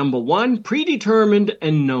should be, number 1, predetermined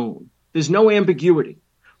and known. There's no ambiguity.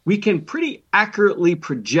 We can pretty accurately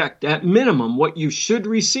project at minimum what you should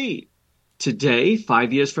receive today,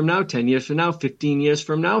 5 years from now, 10 years from now, 15 years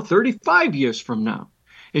from now, 35 years from now.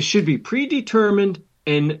 It should be predetermined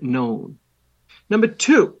and known. Number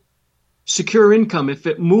 2, secure income, if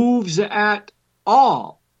it moves at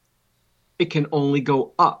all, it can only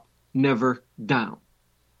go up, never down.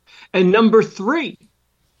 And number 3,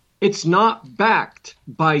 it's not backed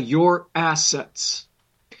by your assets.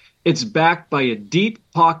 It's backed by a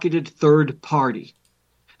deep-pocketed third party.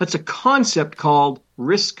 That's a concept called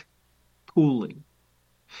risk pooling.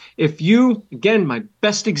 If you, again, my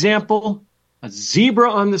best example, a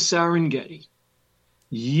zebra on the Serengeti.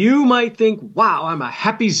 You might think, wow, I'm a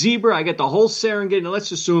happy zebra. I get the whole Serengeti. Now,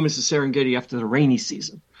 let's assume it's the Serengeti after the rainy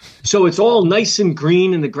season. So it's all nice and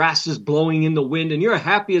green and the grass is blowing in the wind and you're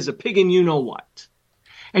happy as a pig and you know what.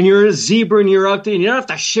 And you're a zebra and you're out there and you don't have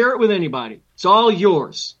to share it with anybody. It's all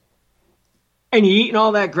yours. And you're eating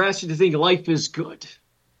all that grass and you think life is good.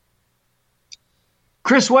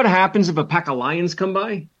 Chris, what happens if a pack of lions come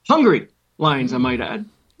by? Hungry lions, I might add.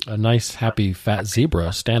 A nice, happy, fat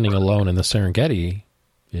zebra standing alone in the Serengeti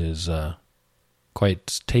is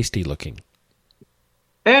quite tasty looking.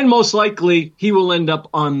 And most likely, he will end up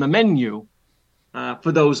on the menu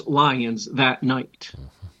for those lions that night.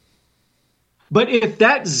 But if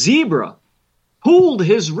that zebra pooled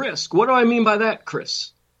his risk, what do I mean by that,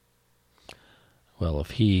 Chris? Well,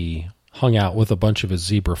 if he hung out with a bunch of his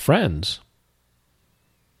zebra friends,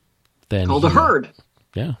 then called a herd.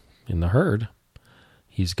 Yeah, in the herd.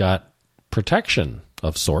 He's got protection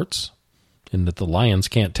of sorts in that the lions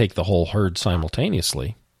can't take the whole herd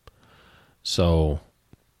simultaneously. So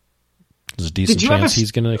there's a decent chance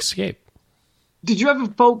he's going to escape. Did you ever,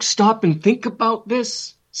 folks, stop and think about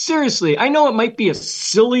this? Seriously, I know it might be a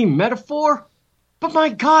silly metaphor, but my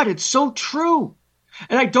God, it's so true.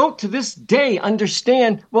 And I don't to this day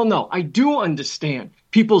understand, well, no, I do understand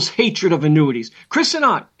people's hatred of annuities. Chris and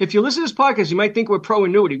I, if you listen to this podcast, you might think we're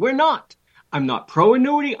pro-annuity. We're not. I'm not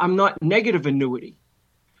pro-annuity. I'm not negative annuity.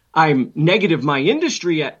 I'm negative my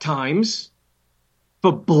industry at times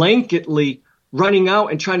for blanketly running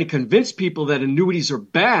out and trying to convince people that annuities are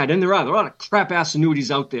bad. And there are a lot of crap-ass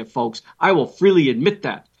annuities out there, folks. I will freely admit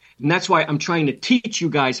that. And that's why I'm trying to teach you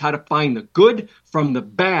guys how to find the good from the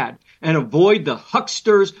bad and avoid the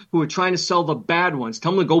hucksters who are trying to sell the bad ones.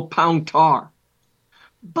 Tell them to go pound tar.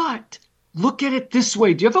 But look at it this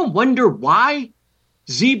way. Do you ever wonder why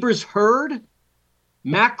zebras herd?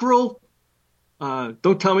 Mackerel,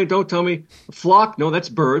 don't tell me, flock, no, that's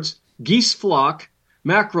birds. Geese flock,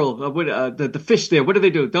 mackerel, the fish there, what do they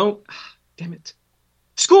do? Damn it.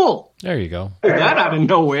 School. There you go. That out of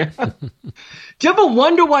nowhere. Do you ever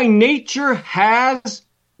wonder why nature has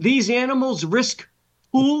these animals risk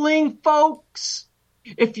pooling, folks?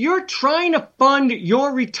 If you're trying to fund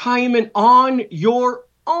your retirement on your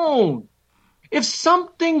own, if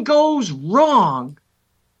something goes wrong,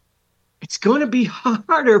 it's going to be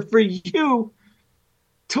harder for you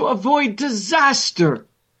to avoid disaster.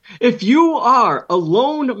 If you are a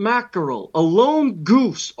lone mackerel, a lone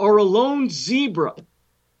goose, or a lone zebra,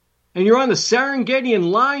 and you're on the Serengeti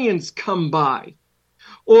and lions come by,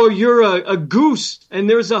 or you're a goose and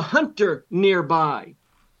there's a hunter nearby,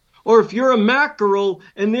 or if you're a mackerel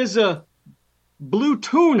and there's a blue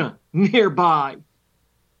tuna nearby,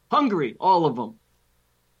 hungry, all of them,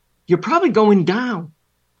 you're probably going down.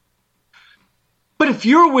 But if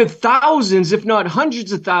you're with thousands, if not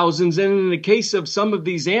hundreds of thousands, and in the case of some of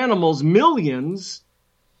these animals, millions,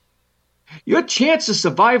 your chance of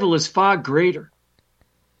survival is far greater.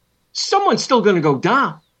 Someone's still going to go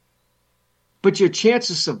down, but your chance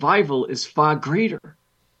of survival is far greater.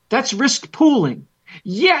 That's risk pooling.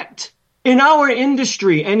 Yet, in our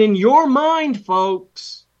industry and in your mind,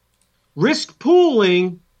 folks, risk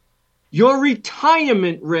pooling, your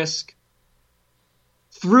retirement risk,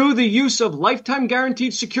 through the use of lifetime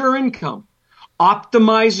guaranteed secure income,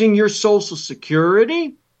 optimizing your Social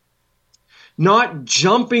Security, not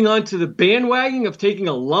jumping onto the bandwagon of taking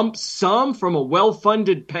a lump sum from a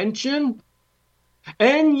well-funded pension.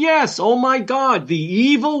 And yes, oh my God, the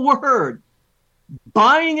evil word,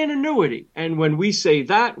 buying an annuity. And when we say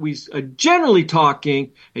that, we are generally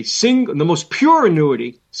talking the most pure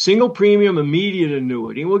annuity, single premium immediate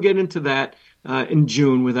annuity. And we'll get into that in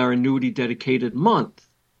June with our annuity dedicated month.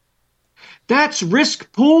 That's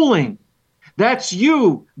risk pooling. That's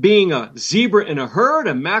you being a zebra in a herd,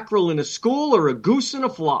 a mackerel in a school, or a goose in a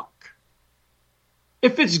flock.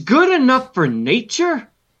 If it's good enough for nature,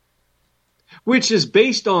 which is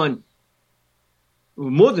based on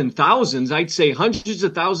more than thousands, I'd say hundreds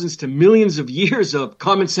of thousands to millions of years of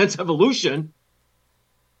common sense evolution,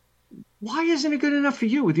 why isn't it good enough for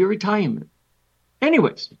you with your retirement?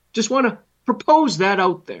 Anyways, just want to propose that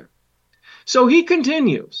out there. So he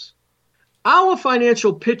continues, our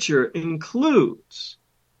financial picture includes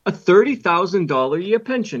a $30,000 a year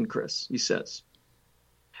pension, Chris, he says.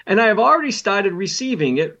 And I have already started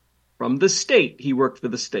receiving it from the state. He worked for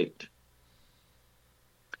the state.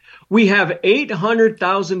 We have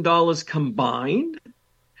 $800,000 combined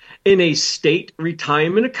in a state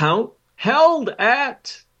retirement account held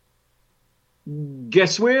at,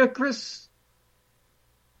 guess where, Chris?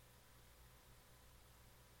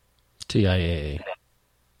 TIAA.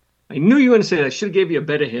 I knew you were going to say that. I should have gave you a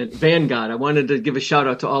better hint. Vanguard. I wanted to give a shout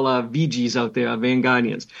out to all our VGs out there, our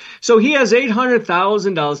Vanguardians. So he has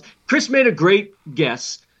 $800,000. Chris made a great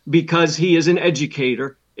guess because he is an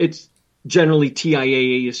educator. It's generally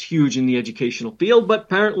TIAA is huge in the educational field, but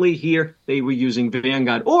apparently here they were using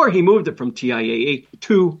Vanguard, or he moved it from TIAA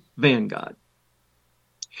to Vanguard.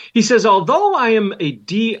 He says, although I am a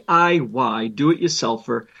DIY,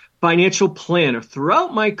 do-it-yourselfer, financial planner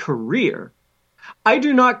throughout my career, I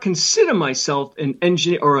do not consider myself an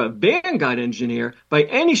engineer or a Vanguard engineer by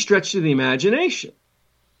any stretch of the imagination.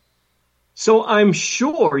 So I'm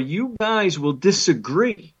sure you guys will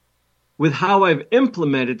disagree with how I've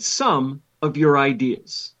implemented some of your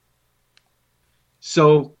ideas.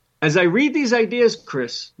 So as I read these ideas,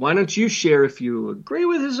 Chris, why don't you share if you agree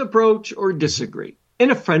with his approach or disagree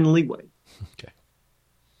in a friendly way? Okay.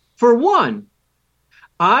 For one,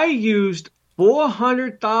 I used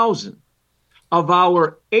 $400,000 of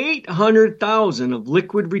our $800,000 of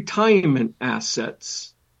liquid retirement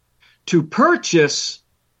assets to purchase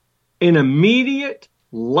an immediate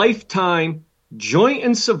lifetime joint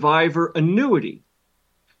and survivor annuity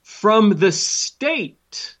from the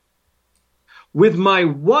state, with my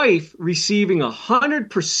wife receiving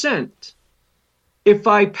 100% if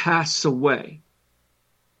I pass away.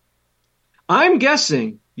 I'm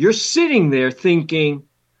guessing you're sitting there thinking,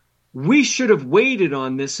 we should have waited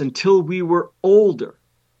on this until we were older.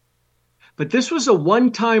 But this was a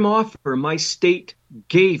one-time offer my state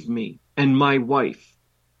gave me and my wife.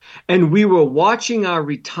 And we were watching our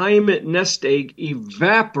retirement nest egg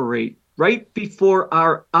evaporate right before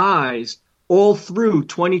our eyes all through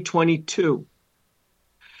 2022.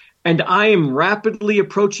 And I am rapidly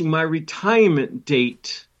approaching my retirement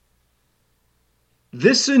date.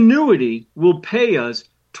 This annuity will pay us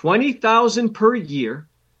 $20,000 per year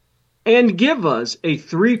and give us a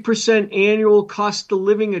 3% annual cost of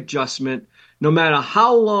living adjustment no matter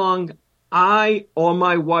how long I or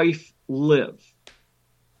my wife live.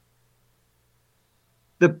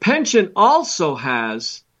 The pension also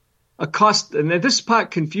has a cost, and this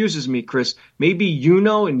part confuses me, Chris. Maybe you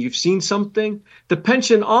know and you've seen something. The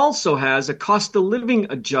pension also has a cost of living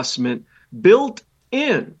adjustment built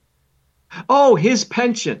in. Oh, his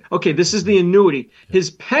pension. Okay, this is the annuity.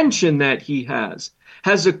 His pension that he has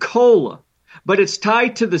a COLA, but it's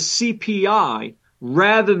tied to the CPI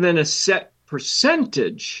rather than a set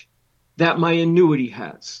percentage that my annuity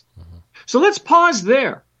has. Mm-hmm. So let's pause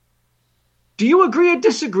there. Do you agree or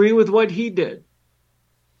disagree with what he did?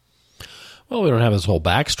 Well, we don't have his whole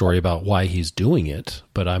backstory about why he's doing it,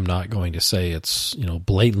 but I'm not going to say it's,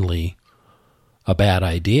 blatantly a bad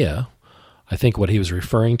idea. I think what he was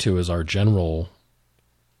referring to is our general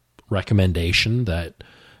recommendation that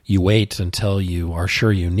you wait until you are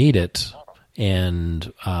sure you need it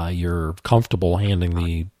and you're comfortable handing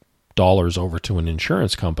the dollars over to an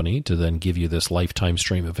insurance company to then give you this lifetime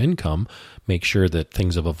stream of income. Make sure that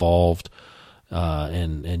things have evolved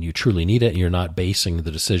and you truly need it, and you're not basing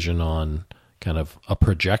the decision on kind of a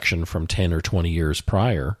projection from 10 or 20 years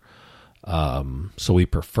prior. So we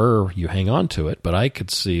prefer you hang on to it, but I could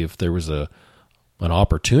see if there was an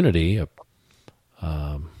opportunity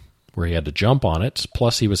where he had to jump on it,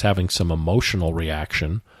 plus he was having some emotional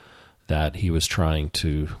reaction that he was trying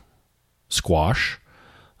to squash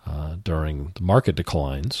during the market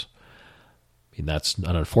declines. I mean, that's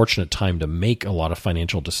an unfortunate time to make a lot of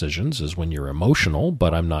financial decisions, is when you're emotional,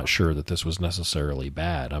 but I'm not sure that this was necessarily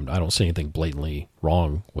bad. I don't see anything blatantly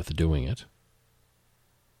wrong with doing it.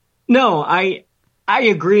 No, I I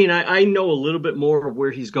agree, and I know a little bit more of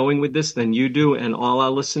where he's going with this than you do and all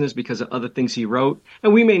our listeners because of other things he wrote.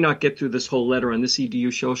 And we may not get through this whole letter on this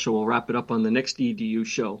EDU show, so we'll wrap it up on the next EDU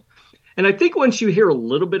show. And I think once you hear a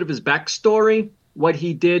little bit of his backstory, what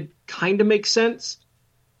he did kind of makes sense.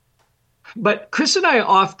 But Chris and I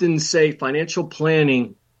often say financial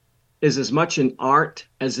planning is as much an art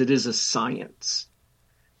as it is a science.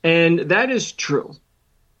 And that is true.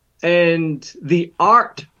 And the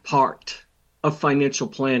art part of financial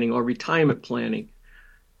planning or retirement planning,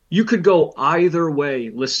 you could go either way,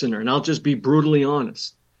 listener, and I'll just be brutally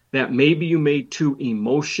honest, that maybe you made too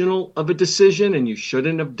emotional of a decision and you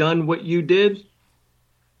shouldn't have done what you did.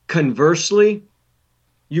 Conversely,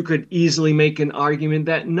 you could easily make an argument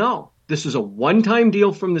that no, this is a one-time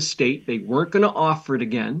deal from the state. They weren't going to offer it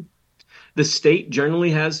again. The state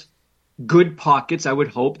generally has good pockets. I would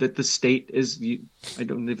hope that the state is, I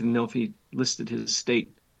don't even know if he listed his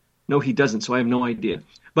state. No, he doesn't, so I have no idea.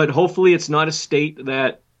 But hopefully it's not a state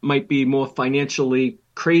that might be more financially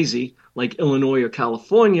crazy like Illinois or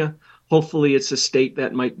California. Hopefully it's a state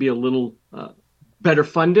that might be a little better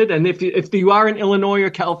funded. And if you are in Illinois or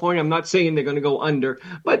California, I'm not saying they're going to go under,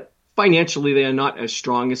 but financially they are not as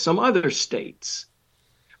strong as some other states.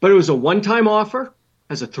 But it was a one-time offer,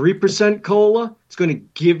 has a 3% COLA. It's going to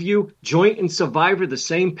give you joint and survivor the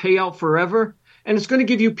same payout forever, and it's going to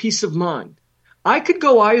give you peace of mind. I could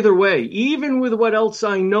go either way, even with what else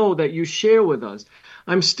I know that you share with us.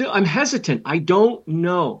 I'm hesitant. I don't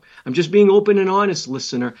know. I'm just being open and honest,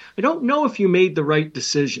 listener. I don't know if you made the right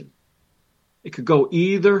decision. It could go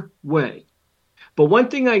either way. But one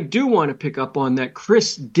thing I do want to pick up on that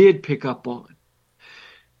Chris did pick up on,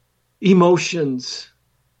 emotions.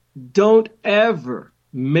 Don't ever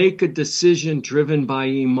make a decision driven by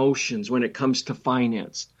emotions when it comes to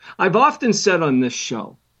finance. I've often said on this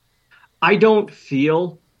show, I don't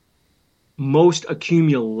feel most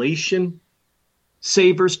accumulation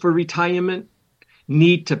savers for retirement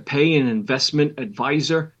need to pay an investment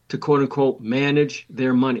advisor to quote unquote manage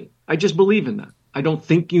their money. I just believe in that. I don't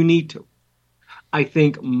think you need to. I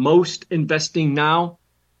think most investing now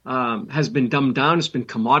has been dumbed down. It's been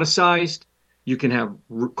commoditized. You can have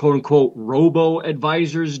quote unquote robo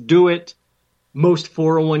advisors do it. Most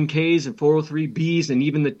 401ks and 403bs and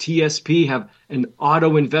even the TSP have an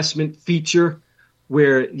auto investment feature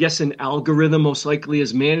where, yes, an algorithm most likely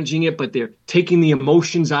is managing it, but they're taking the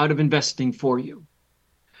emotions out of investing for you.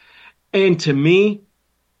 And to me,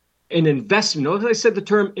 an investment, notice I said the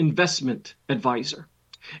term investment advisor.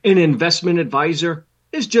 An investment advisor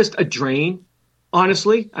is just a drain.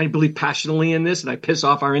 Honestly, I believe passionately in this, and I piss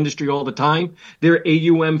off our industry all the time. Their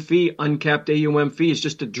AUM fee, uncapped AUM fee, is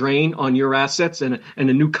just a drain on your assets and a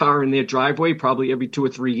new car in their driveway, probably every 2 or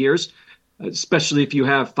 3 years, especially if you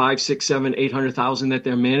have 5, 6, 7, 800,000 that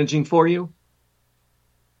they're managing for you.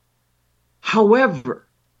 However,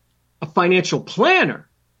 a financial planner,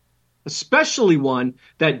 especially one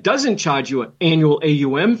that doesn't charge you an annual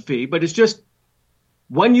AUM fee, but is just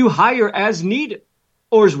one you hire as needed,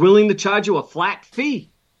 or is willing to charge you a flat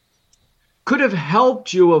fee, could have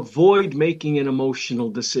helped you avoid making an emotional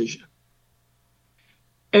decision.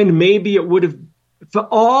 And maybe it would have, for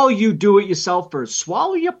all you do it yourself first,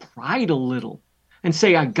 swallow your pride a little and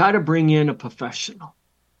say, I got to bring in a professional.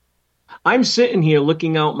 I'm sitting here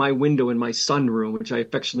looking out my window in my sunroom, which I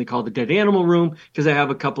affectionately call the dead animal room because I have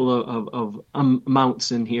a couple of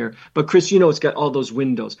mounts in here. But Chris, you know, it's got all those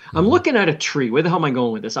windows. I'm looking at a tree. Where the hell am I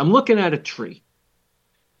going with this? I'm looking at a tree.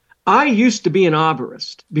 I used to be an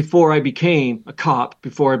arborist before I became a cop,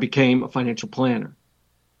 before I became a financial planner.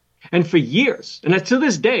 And for years, and to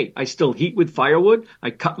this day, I still heat with firewood.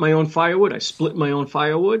 I cut my own firewood. I split my own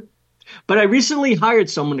firewood. But I recently hired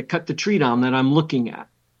someone to cut the tree down that I'm looking at.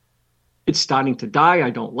 It's starting to die.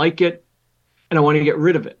 I don't like it. And I want to get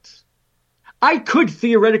rid of it. I could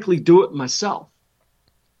theoretically do it myself.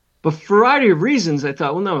 But for a variety of reasons, I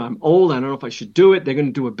thought, well, no, I'm old. I don't know if I should do it. They're going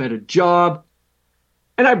to do a better job.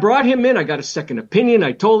 And I brought him in. I got a second opinion.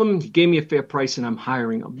 I told him, he gave me a fair price, and I'm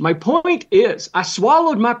hiring him. My point is, I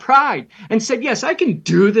swallowed my pride and said, yes, I can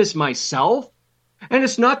do this myself. And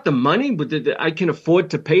it's not the money but I can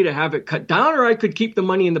afford to pay to have it cut down, or I could keep the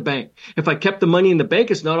money in the bank. If I kept the money in the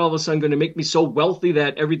bank, it's not all of a sudden going to make me so wealthy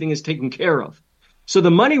that everything is taken care of. So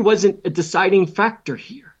the money wasn't a deciding factor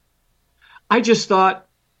here. I just thought,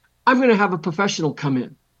 I'm going to have a professional come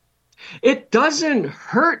in. It doesn't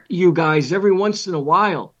hurt you guys every once in a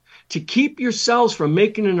while to keep yourselves from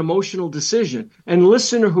making an emotional decision. And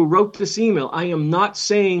listener who wrote this email, I am not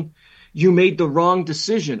saying you made the wrong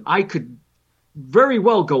decision. I could very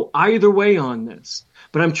well go either way on this.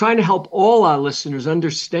 But I'm trying to help all our listeners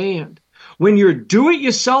understand when you're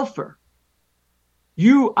do-it-yourselfer,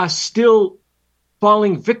 you are still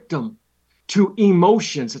falling victim to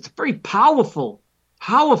emotions. It's a very powerful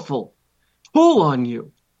pull on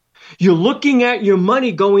you. You're looking at your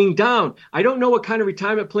money going down. I don't know what kind of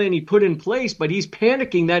retirement plan he put in place, but he's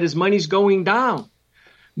panicking that his money's going down.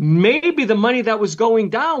 Maybe the money that was going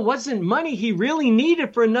down wasn't money he really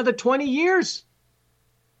needed for another 20 years.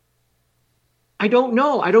 I don't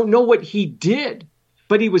know. I don't know what he did,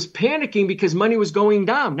 but he was panicking because money was going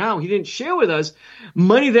down. Now, he didn't share with us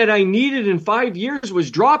money that I needed in 5 years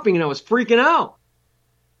was dropping and I was freaking out.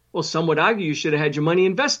 Well, some would argue you should have had your money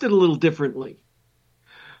invested a little differently.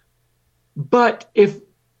 But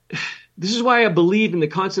this is why I believe in the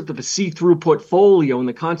concept of a see-through portfolio and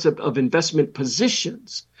the concept of investment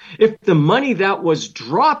positions. If the money that was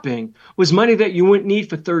dropping was money that you wouldn't need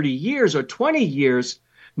for 30 years or 20 years,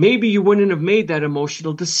 maybe you wouldn't have made that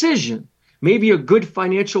emotional decision. Maybe a good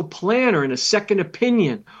financial planner and a second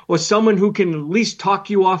opinion or someone who can at least talk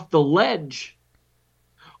you off the ledge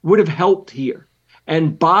would have helped here.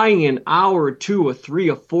 And buying an hour or 2 or 3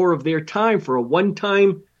 or 4 of their time for a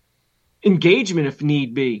one-time engagement, if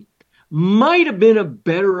need be, might have been a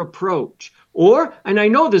better approach. Or, and I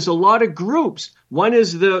know there's a lot of groups. One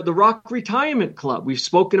is the Rock Retirement Club. We've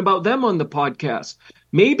spoken about them on the podcast.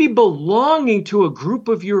 Maybe belonging to a group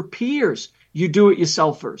of your peers, you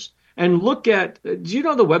do-it-yourselfers. And look at, do you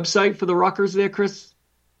know the website for the Rockers there, Chris?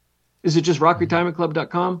 Is it just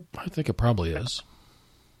rockretirementclub.com? I think it probably is.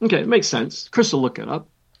 Okay, it makes sense. Chris will look it up.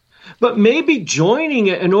 But maybe joining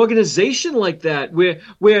an organization like that,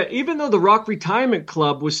 where even though the Rock Retirement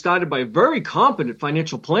Club was started by a very competent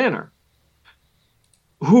financial planner,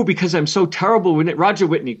 who, because I'm so terrible with it, Roger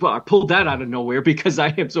Whitney, well, I pulled that out of nowhere because I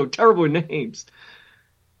am so terrible with names.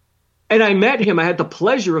 And I met him. I had the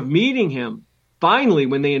pleasure of meeting him finally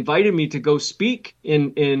when they invited me to go speak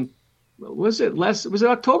in was it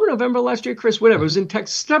October, November last year, Chris? Whatever. It was in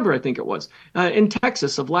September, I think it was, in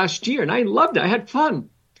Texas of last year. And I loved it. I had fun.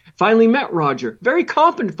 Finally met Roger, very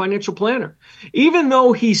competent financial planner. Even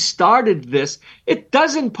though he started this, it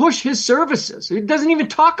doesn't push his services. It doesn't even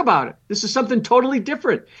talk about it. This is something totally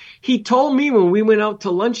different. He told me when we went out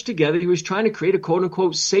to lunch together, he was trying to create a quote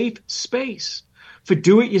unquote safe space for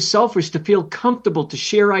do-it-yourselfers to feel comfortable, to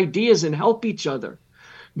share ideas and help each other.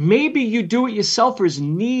 Maybe you do-it-yourselfers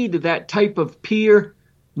need that type of peer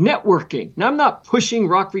networking. Now, I'm not pushing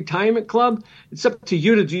Rock Retirement Club. It's up to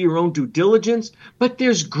you to do your own due diligence. But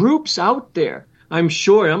there's groups out there. I'm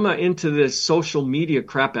sure I'm not into this social media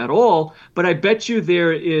crap at all, but I bet you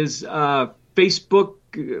there is Facebook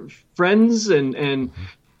friends and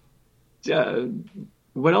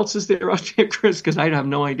what else is there out there, Chris? Because I have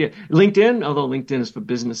no idea. LinkedIn, although LinkedIn is for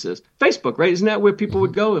businesses. Facebook, right? Isn't that where people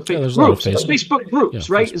would go? There's groups, a lot of Facebook groups,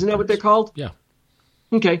 yeah, right? Facebook Isn't that what they're groups. called? Yeah.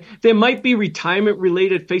 Okay. There might be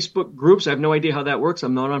retirement-related Facebook groups. I have no idea how that works.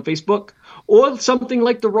 I'm not on Facebook. Or something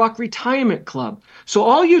like the Rock Retirement Club. So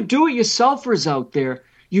all you do-it-yourselfers out there,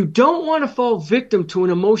 you don't want to fall victim to an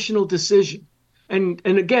emotional decision. And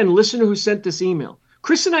again, listener who sent this email,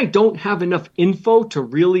 Chris and I don't have enough info to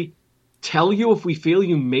really tell you if we feel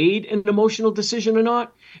you made an emotional decision or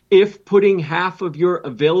not. If putting half of your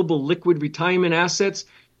available liquid retirement assets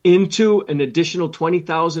into an additional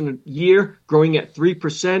 $20,000 a year, growing at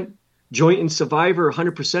 3%, joint and survivor,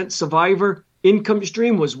 100% survivor income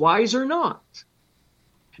stream was wise or not.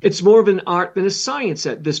 It's more of an art than a science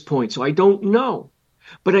at this point, so I don't know.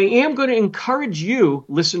 But I am going to encourage you,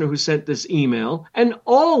 listener who sent this email, and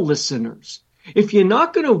all listeners, if you're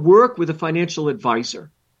not going to work with a financial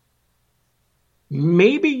advisor,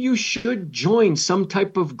 maybe you should join some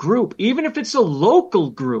type of group, even if it's a local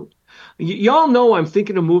group. Y'all know I'm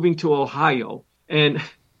thinking of moving to Ohio, and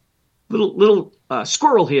little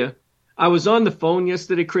squirrel here. I was on the phone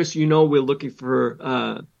yesterday, Chris. You know we're looking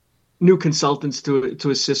for new consultants to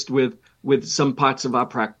assist with some parts of our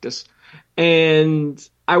practice. And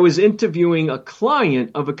I was interviewing a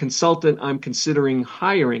client of a consultant I'm considering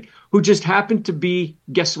hiring who just happened to be,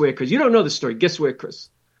 guess where, Chris? You don't know the story. Guess where, Chris?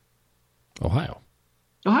 Ohio.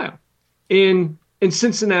 In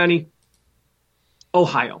Cincinnati,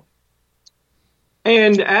 Ohio.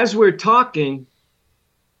 And as we're talking,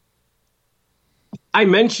 I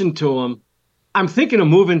mentioned to him, I'm thinking of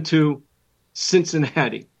moving to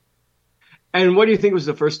Cincinnati. And what do you think was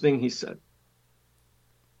the first thing he said?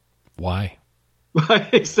 Why?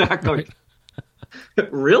 Exactly.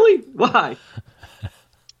 Really? Why?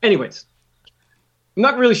 Anyways, I'm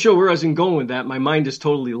not really sure where I was going with that. My mind is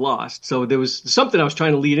totally lost. So there was something I was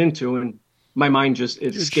trying to lead into, and my mind just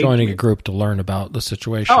escaped Joining me. a group to learn about the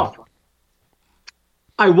situation. Oh,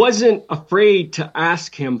 I wasn't afraid to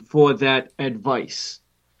ask him for that advice.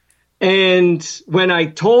 And when I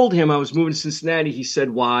told him I was moving to Cincinnati, he said,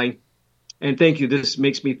 why? And thank you. This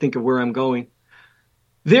makes me think of where I'm going.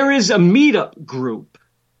 There is a meetup group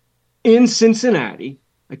in Cincinnati.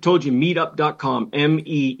 I told you meetup.com,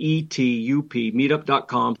 MEETUP,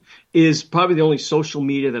 meetup.com is probably the only social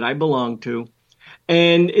media that I belong to.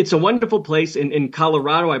 And it's a wonderful place. In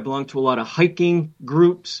Colorado, I belong to a lot of hiking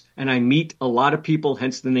groups, and I meet a lot of people,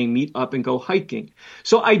 hence the name Meet Up and Go Hiking.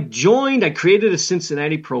 So I created a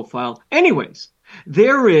Cincinnati profile. Anyways,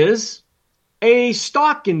 there is a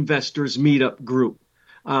stock investors meetup group.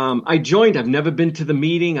 I joined. I've never been to the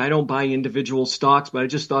meeting. I don't buy individual stocks, but I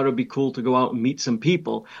just thought it would be cool to go out and meet some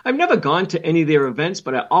people. I've never gone to any of their events,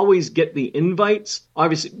 but I always get the invites.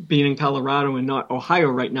 Obviously, being in Colorado and not Ohio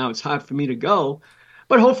right now, it's hard for me to go.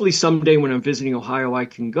 But hopefully someday when I'm visiting Ohio, I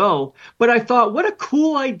can go. But I thought, what a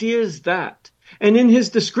cool idea is that? And in his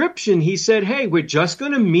description, he said, hey, we're just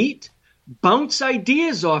going to meet, bounce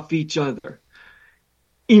ideas off each other.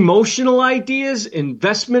 Emotional ideas,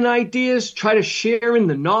 investment ideas, try to share in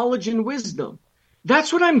the knowledge and wisdom.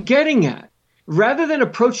 That's what I'm getting at. Rather than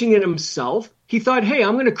approaching it himself, he thought, hey,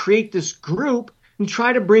 I'm going to create this group and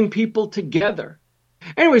try to bring people together.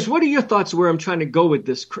 Anyways, what are your thoughts where I'm trying to go with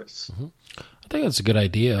this, Chris? Mm-hmm. I think that's a good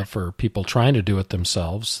idea for people trying to do it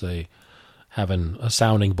themselves. They having a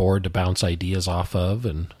sounding board to bounce ideas off of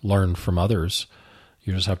and learn from others.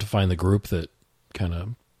 You just have to find the group that kind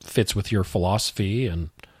of fits with your philosophy,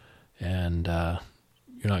 and you're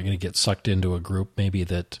not going to get sucked into a group maybe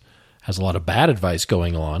that has a lot of bad advice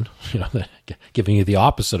going on, giving you the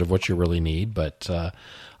opposite of what you really need. But I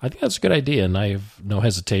think that's a good idea, and I have no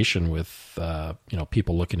hesitation with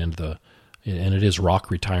people looking into and it is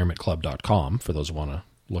rockretirementclub.com for those who want to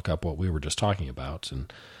look up what we were just talking about.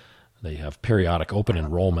 And they have periodic open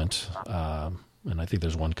enrollment, and I think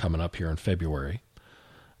there's one coming up here in February.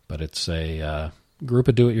 But it's a group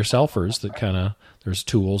of do-it-yourselfers that there's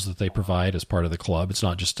tools that they provide as part of the club. It's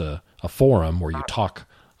not just a forum where you talk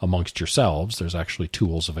amongst yourselves. There's actually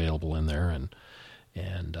tools available in there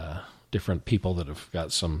and different people that have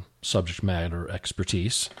got some subject matter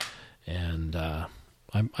expertise. And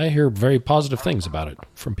I hear very positive things about it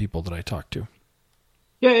from people that I talk to.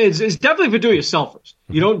 Yeah, it's definitely for do-it-yourselfers.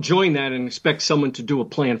 You don't join that and expect someone to do a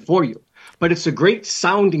plan for you. But it's a great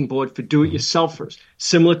sounding board for do-it-yourselfers,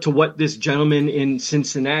 similar to what this gentleman in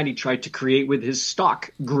Cincinnati tried to create with his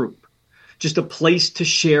stock group. Just a place to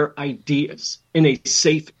share ideas in a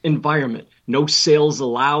safe environment. No sales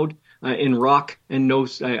allowed in rock, and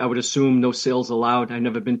I would assume no sales allowed. I've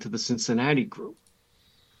never been to the Cincinnati group.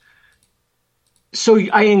 So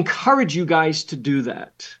I encourage you guys to do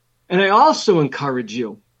that. And I also encourage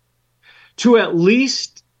you to at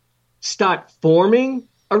least start forming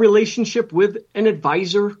a relationship with an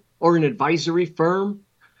advisor or an advisory firm.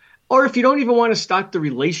 Or if you don't even want to start the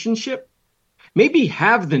relationship, maybe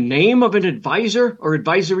have the name of an advisor or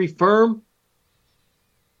advisory firm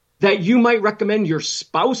that you might recommend your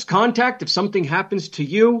spouse contact if something happens to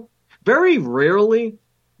you. Very rarely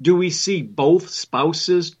do we see both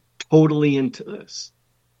spouses totally into this.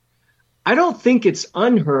 I don't think it's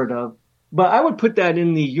unheard of, but I would put that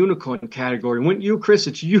in the unicorn category. Wouldn't you, Chris?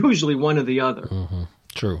 It's usually one or the other. Mm-hmm.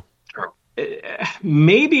 True.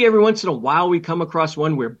 Maybe every once in a while we come across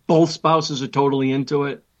one where both spouses are totally into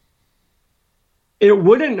it. It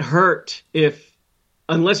wouldn't hurt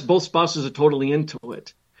unless both spouses are totally into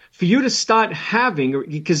it, for you to start having,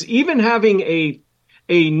 because even having a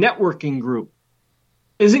networking group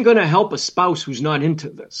isn't going to help a spouse who's not into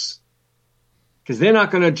this. Because they're not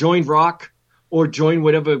going to join Rock or join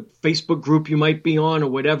whatever Facebook group you might be on or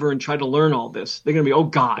whatever and try to learn all this. They're going to be, oh,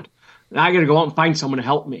 God, I got to go out and find someone to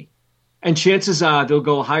help me. And chances are they'll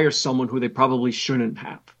go hire someone who they probably shouldn't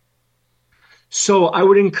have. So I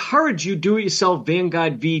would encourage you, do-it-yourself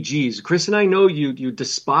Vanguard VGs. Chris and I know you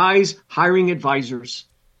despise hiring advisors,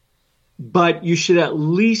 but you should at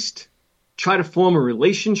least try to form a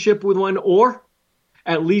relationship with one, or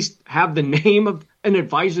at least have the name of an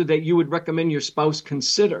advisor that you would recommend your spouse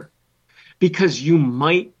consider, because you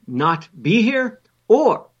might not be here,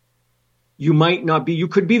 or you might not be. You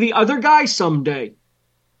could be the other guy someday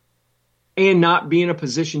and not be in a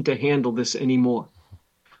position to handle this anymore.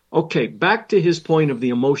 Okay, back to his point of the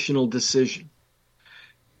emotional decision.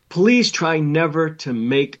 Please try never to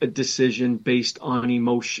make a decision based on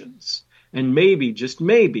emotions. And maybe, just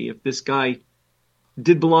maybe, if this guy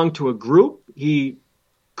did belong to a group, he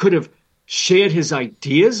could have shared his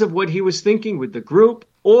ideas of what he was thinking with the group,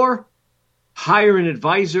 or hire an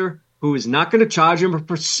advisor who is not going to charge him a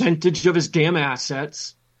percentage of his damn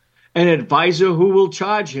assets, an advisor who will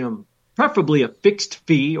charge him preferably a fixed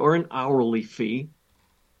fee or an hourly fee.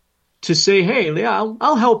 to say, hey, yeah,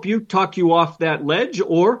 I'll help you, talk you off that ledge,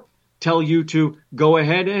 or tell you to go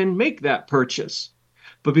ahead and make that purchase.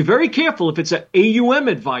 But be very careful if it's an AUM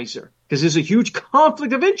advisor, because there's a huge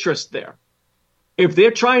conflict of interest there. If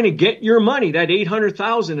they're trying to get your money, that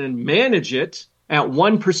 $800,000, and manage it at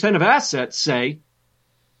 1% of assets, say,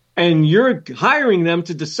 and you're hiring them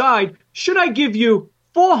to decide, should I give you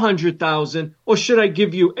 $400,000 or should I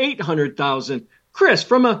give you $800,000? Chris,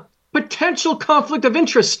 from a potential conflict of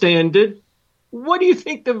interest standard, what do you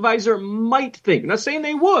think the advisor might think? I'm not saying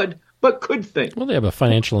they would, but could think. Well, they have a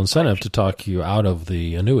financial incentive to talk you out of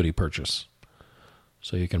the annuity purchase.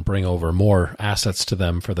 So you can bring over more assets to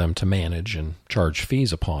them for them to manage and charge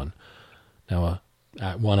fees upon. Now,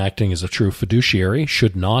 one acting as a true fiduciary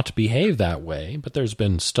should not behave that way, but there's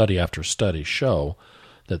been study after study show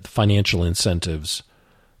that the financial incentives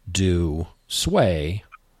do sway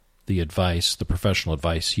the advice, the professional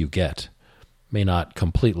advice you get. May not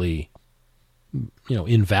completely,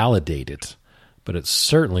 invalidate it, but it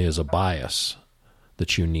certainly is a bias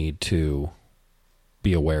that you need to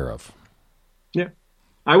be aware of. Yeah.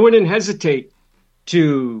 I wouldn't hesitate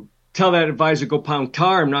to tell that advisor, go pound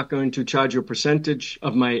tar. I'm not going to charge you a percentage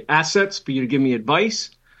of my assets for you to give me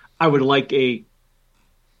advice. I would like a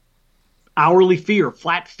hourly fee or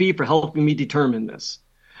flat fee for helping me determine this.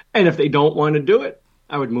 And if they don't want to do it,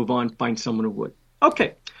 I would move on, find someone who would.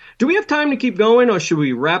 Okay. Do we have time to keep going, or should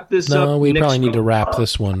we wrap this up? No, we probably need to wrap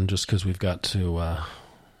this one just because we've got to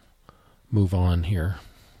move on here.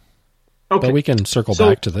 Okay. But we can circle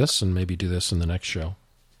back to this and maybe do this in the next show.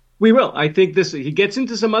 We will. I think he gets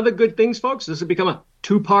into some other good things, folks. This will become a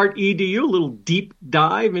 2-part EDU, a little deep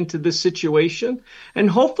dive into this situation, and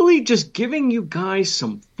hopefully just giving you guys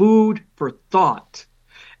some food for thought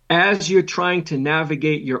as you're trying to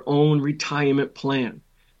navigate your own retirement plan.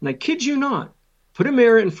 And I kid you not, put a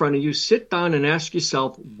mirror in front of you, sit down and ask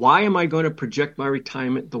yourself, why am I going to project my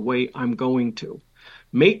retirement the way I'm going to?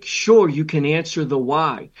 Make sure you can answer the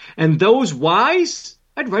why. And those whys,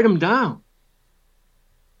 I'd write them down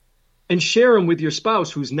and share them with your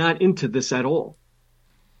spouse who's not into this at all.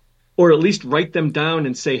 Or at least write them down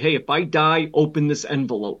and say, hey, if I die, open this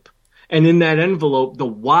envelope. And in that envelope, the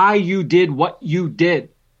why you did what you did.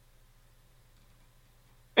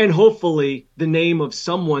 And hopefully the name of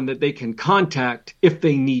someone that they can contact if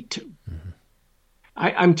they need to. Mm-hmm.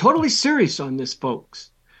 I'm totally serious on this,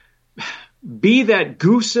 folks. Be that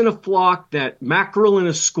goose in a flock, that mackerel in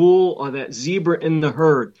a school, or that zebra in the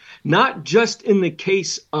herd. Not just in the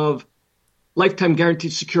case of lifetime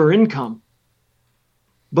guaranteed secure income,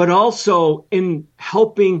 but also in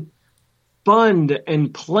helping fund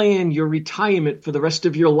and plan your retirement for the rest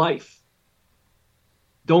of your life.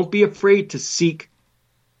 Don't be afraid to seek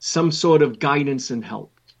some sort of guidance and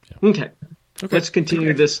help. Yeah. Okay. Let's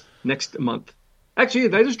continue this next month. Actually,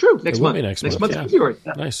 that is true. Next month. Next month, yeah. February.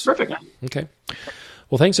 Nice. Perfect. Okay.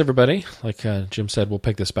 Well, thanks, everybody. Like Jim said, we'll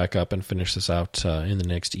pick this back up and finish this out in the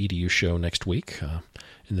next EDU show next week.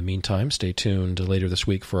 In the meantime, stay tuned later this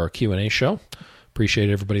week for our Q&A show. Appreciate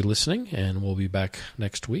everybody listening, and we'll be back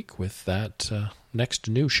next week with that next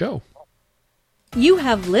new show. You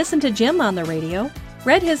have listened to Jim on the radio,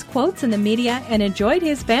 read his quotes in the media, and enjoyed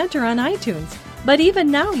his banter on iTunes. But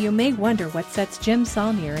even now, you may wonder what sets Jim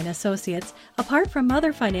Saulnier and Associates apart from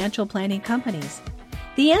other financial planning companies.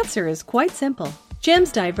 The answer is quite simple.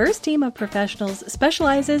 Jim's diverse team of professionals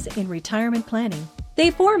specializes in retirement planning.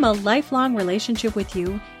 They form a lifelong relationship with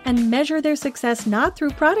you and measure their success not through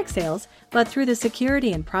product sales, but through the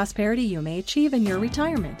security and prosperity you may achieve in your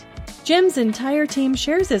retirement. Jim's entire team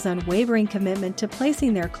shares his unwavering commitment to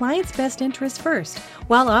placing their clients' best interests first,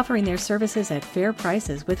 while offering their services at fair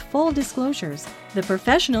prices with full disclosures. The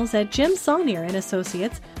professionals at Jim Saulnier and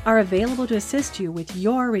Associates are available to assist you with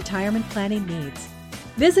your retirement planning needs.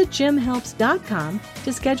 Visit jimhelps.com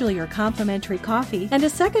to schedule your complimentary coffee and a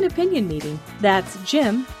second opinion meeting. That's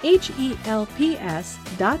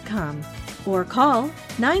jimhelps.com. Or call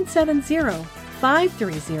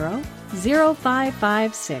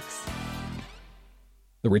 970-530-0556.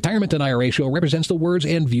 The Retirement and IRA Show represents the words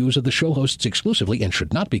and views of the show hosts exclusively and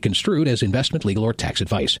should not be construed as investment, legal, or tax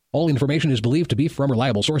advice. All information is believed to be from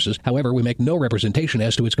reliable sources. However, we make no representation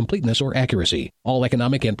as to its completeness or accuracy. All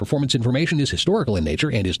economic and performance information is historical in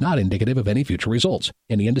nature and is not indicative of any future results.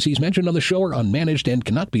 Any indices mentioned on the show are unmanaged and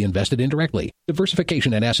cannot be invested indirectly.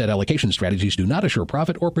 Diversification and asset allocation strategies do not assure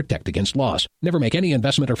profit or protect against loss. Never make any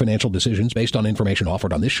investment or financial decisions based on information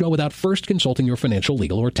offered on this show without first consulting your financial,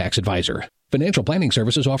 legal, or tax advisor. Financial planning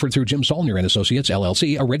services offered through Jim Saulnier and Associates,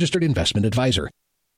 LLC, a registered investment advisor.